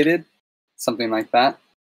updated, something like that.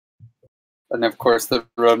 And of course, the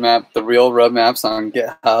roadmap, the real roadmaps on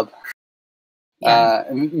GitHub. Yeah.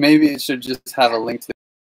 Maybe it should just have a link to.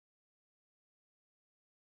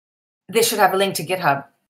 They should have a link to GitHub.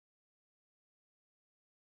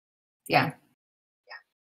 Yeah.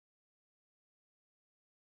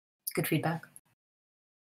 Good feedback.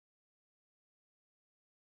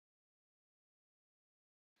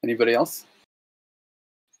 Anybody else?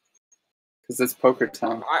 Because it's poker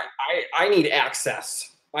time. I need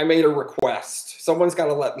access. I made a request. Someone's got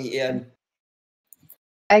to let me in.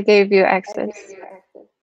 I gave you access.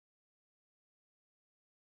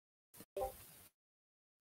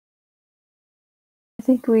 I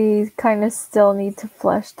think we kind of still need to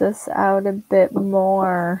flesh this out a bit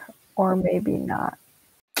more, or maybe not.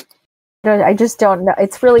 I just don't know.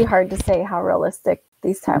 It's really hard to say how realistic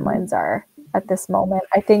these timelines are at this moment.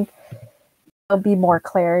 I think there'll be more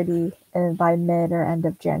clarity by mid or end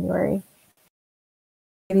of January.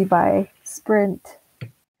 Maybe by sprint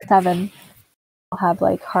 7, I'll have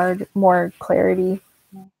like more clarity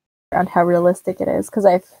around how realistic it is. Because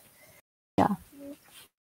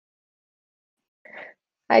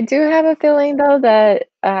I do have a feeling though that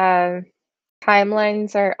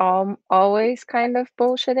timelines are always kind of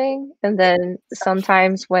bullshitting, and then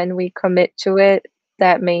sometimes when we commit to it,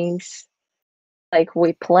 that means like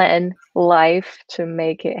we plan life to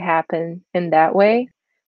make it happen in that way.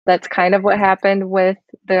 That's kind of what happened with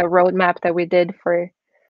the roadmap that we did for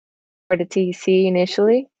the TC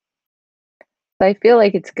initially. So I feel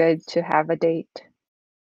like it's good to have a date.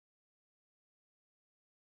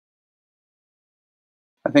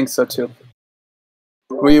 I think so too.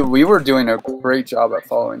 We were doing a great job at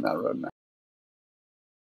following that roadmap.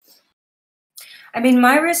 I mean,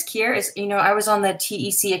 my risk here is, you know, I was on the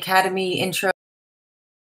TEC Academy intro,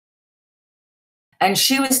 and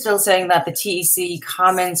she was still saying that the TEC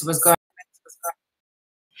Commons was going.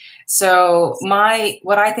 So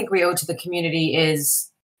what I think we owe to the community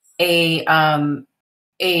is a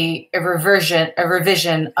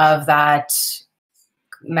revision of that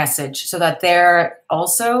message, so that they're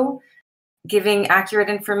also giving accurate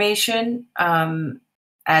information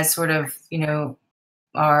as sort of, you know,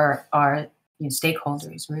 our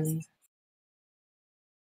stakeholders, really.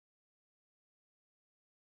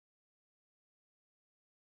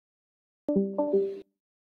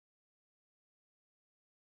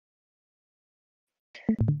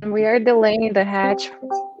 We are delaying the hatch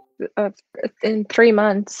in 3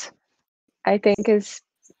 months. I think is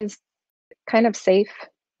kind of safe.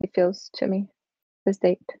 It feels to me, this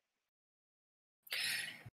date.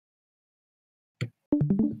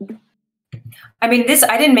 I mean,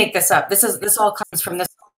 I didn't make this up. This all comes from this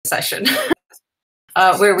session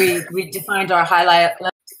where we defined our highlight.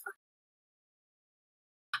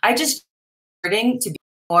 I just starting to be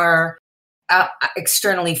more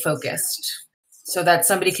externally focused, so that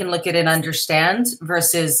somebody can look at it and understand,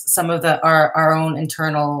 versus some of our own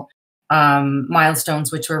internal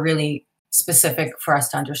milestones, which were really specific for us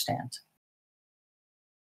to understand.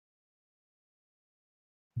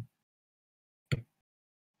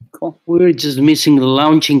 Cool. We're just missing the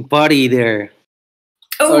launching party there.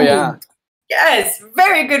 Oh yeah. Yes,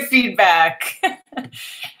 very good feedback.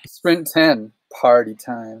 Sprint 10, party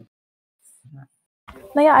time.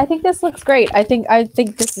 No, yeah, I think this looks great. I think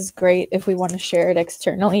this is great if we want to share it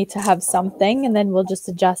externally to have something, and then we'll just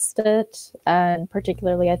adjust it. And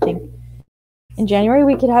particularly, I think in January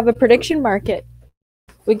we could have a prediction market.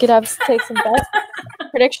 We could take some bets.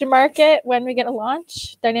 Prediction market when we get a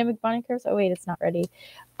launch. Dynamic bonding curves. Oh wait, it's not ready.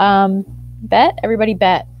 Bet. Everybody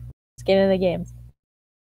bet. Let's get into the game.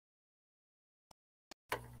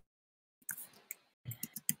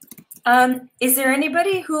 Is there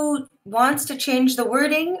anybody who wants to change the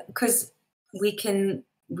wording? Because we can.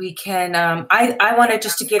 I wanted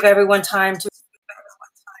just to give everyone time to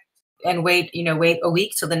and wait a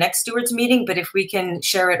week till the next stewards meeting. But if we can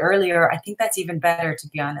share it earlier, I think that's even better, to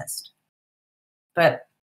be honest. But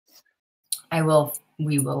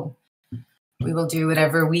we will do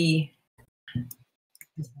whatever we.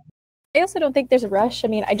 I also don't think there's a rush. I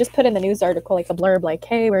mean, I just put in the news article like a blurb like,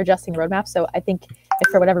 hey, we're adjusting the roadmap. So I think if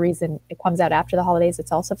for whatever reason it comes out after the holidays,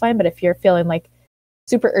 it's also fine. But if you're feeling like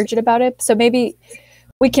super urgent about it, so maybe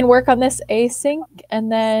we can work on this async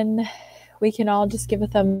and then we can all just give a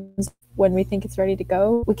thumbs when we think it's ready to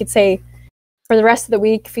go. We could say for the rest of the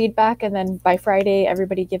week feedback, and then by Friday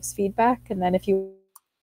everybody gives feedback. And then if you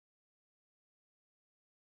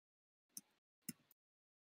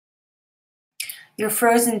You're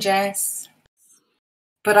frozen, Jess.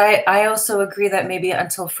 But I also agree that maybe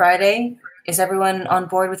until Friday. Is everyone on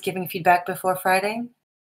board with giving feedback before Friday?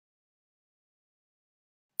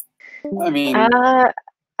 I mean, I-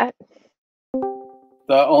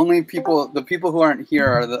 the people who aren't here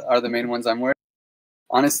are the main ones I'm worried.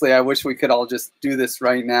 Honestly, I wish we could all just do this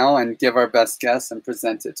right now and give our best guess and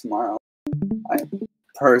present it tomorrow. I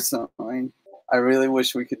really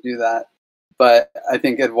wish we could do that. But I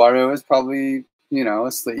think Eduardo is probably,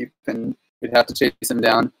 asleep, and we'd have to chase him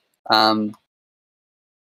down.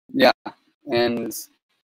 Yeah, and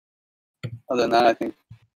other than that, I think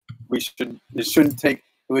it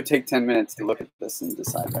would take 10 minutes to look at this and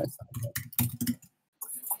decide, right?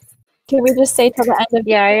 can we just say till the end of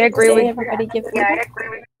Yeah, I agree with everybody give feedback?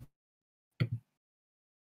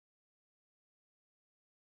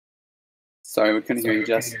 Sorry, we couldn't hear you,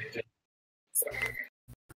 Jess.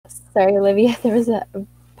 Sorry, Olivia, there was a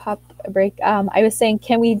pop break. I was saying,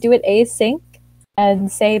 can we do it async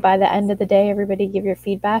and say by the end of the day, everybody give your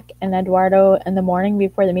feedback, and Eduardo in the morning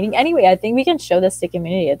before the meeting? Anyway, I think we can show this to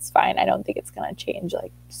community. It's fine. I don't think it's going to change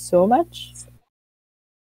like so much.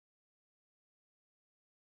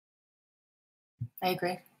 I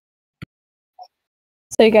agree.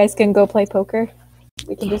 So you guys can go play poker.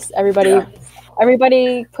 We can just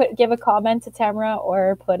everybody give a comment to Tamara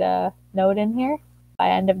or put a note in here by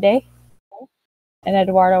end of day, and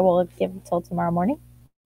Eduardo will give until tomorrow morning.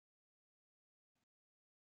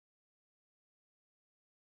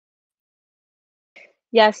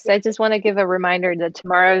 Yes, I just want to give a reminder that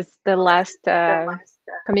tomorrow is the last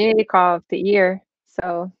community call of the year.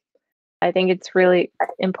 So I think it's really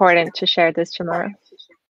important to share this tomorrow.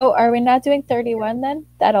 Oh, are we not doing 31 then?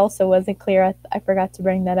 That also wasn't clear. I forgot to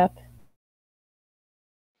bring that up.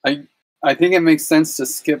 I think it makes sense to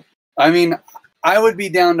skip. I mean, I would be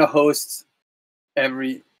down to host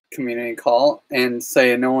every community call and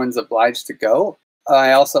say no one's obliged to go.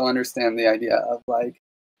 I also understand the idea of like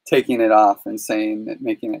taking it off and saying that,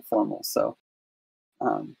 making it formal. So,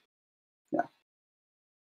 yeah.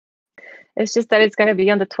 It's just that it's going to be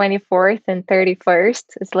on the 24th and 31st.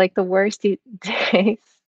 It's like the worst days.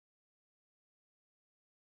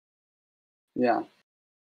 Yeah.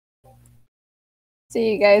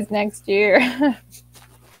 See you guys next year.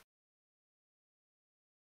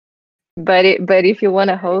 But if you want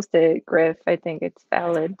to host it, Griff, I think it's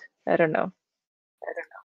valid. I don't know.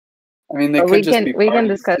 I mean, they But could we just can be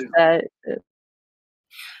discuss too. that.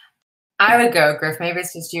 I would go, Griff. Maybe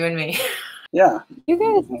it's just you and me. Yeah. You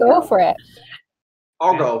guys go for it.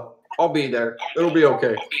 I'll go. I'll be there. It'll be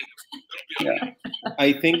okay. Yeah.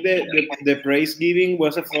 I think that the praise giving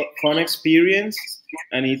was a fun experience,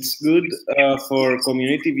 and it's good for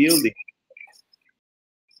community building.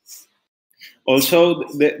 Also,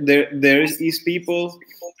 there is people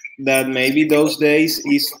that maybe those days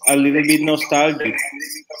is a little bit nostalgic,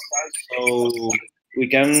 so we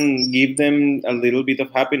can give them a little bit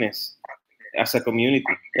of happiness as a community.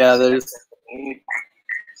 Yeah, there's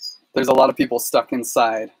a lot of people stuck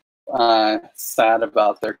inside, sad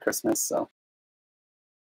about their Christmas. So.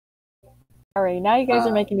 All right, now you guys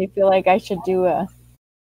are making me feel like I should do a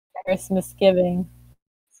Christmas giving.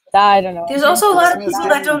 I don't know. There's also a lot of people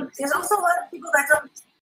that don't.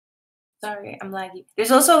 Sorry, I'm laggy.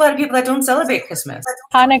 There's also a lot of people that don't celebrate Christmas.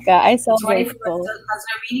 Hanukkah, I celebrate 24th both. has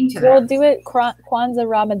no meaning to We'll them. do it Kwanzaa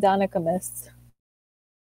Ramadanicamus.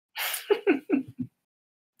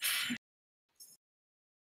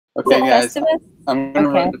 Okay, guys. Festivus? I'm gonna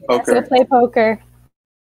run to Let's go poker. play poker.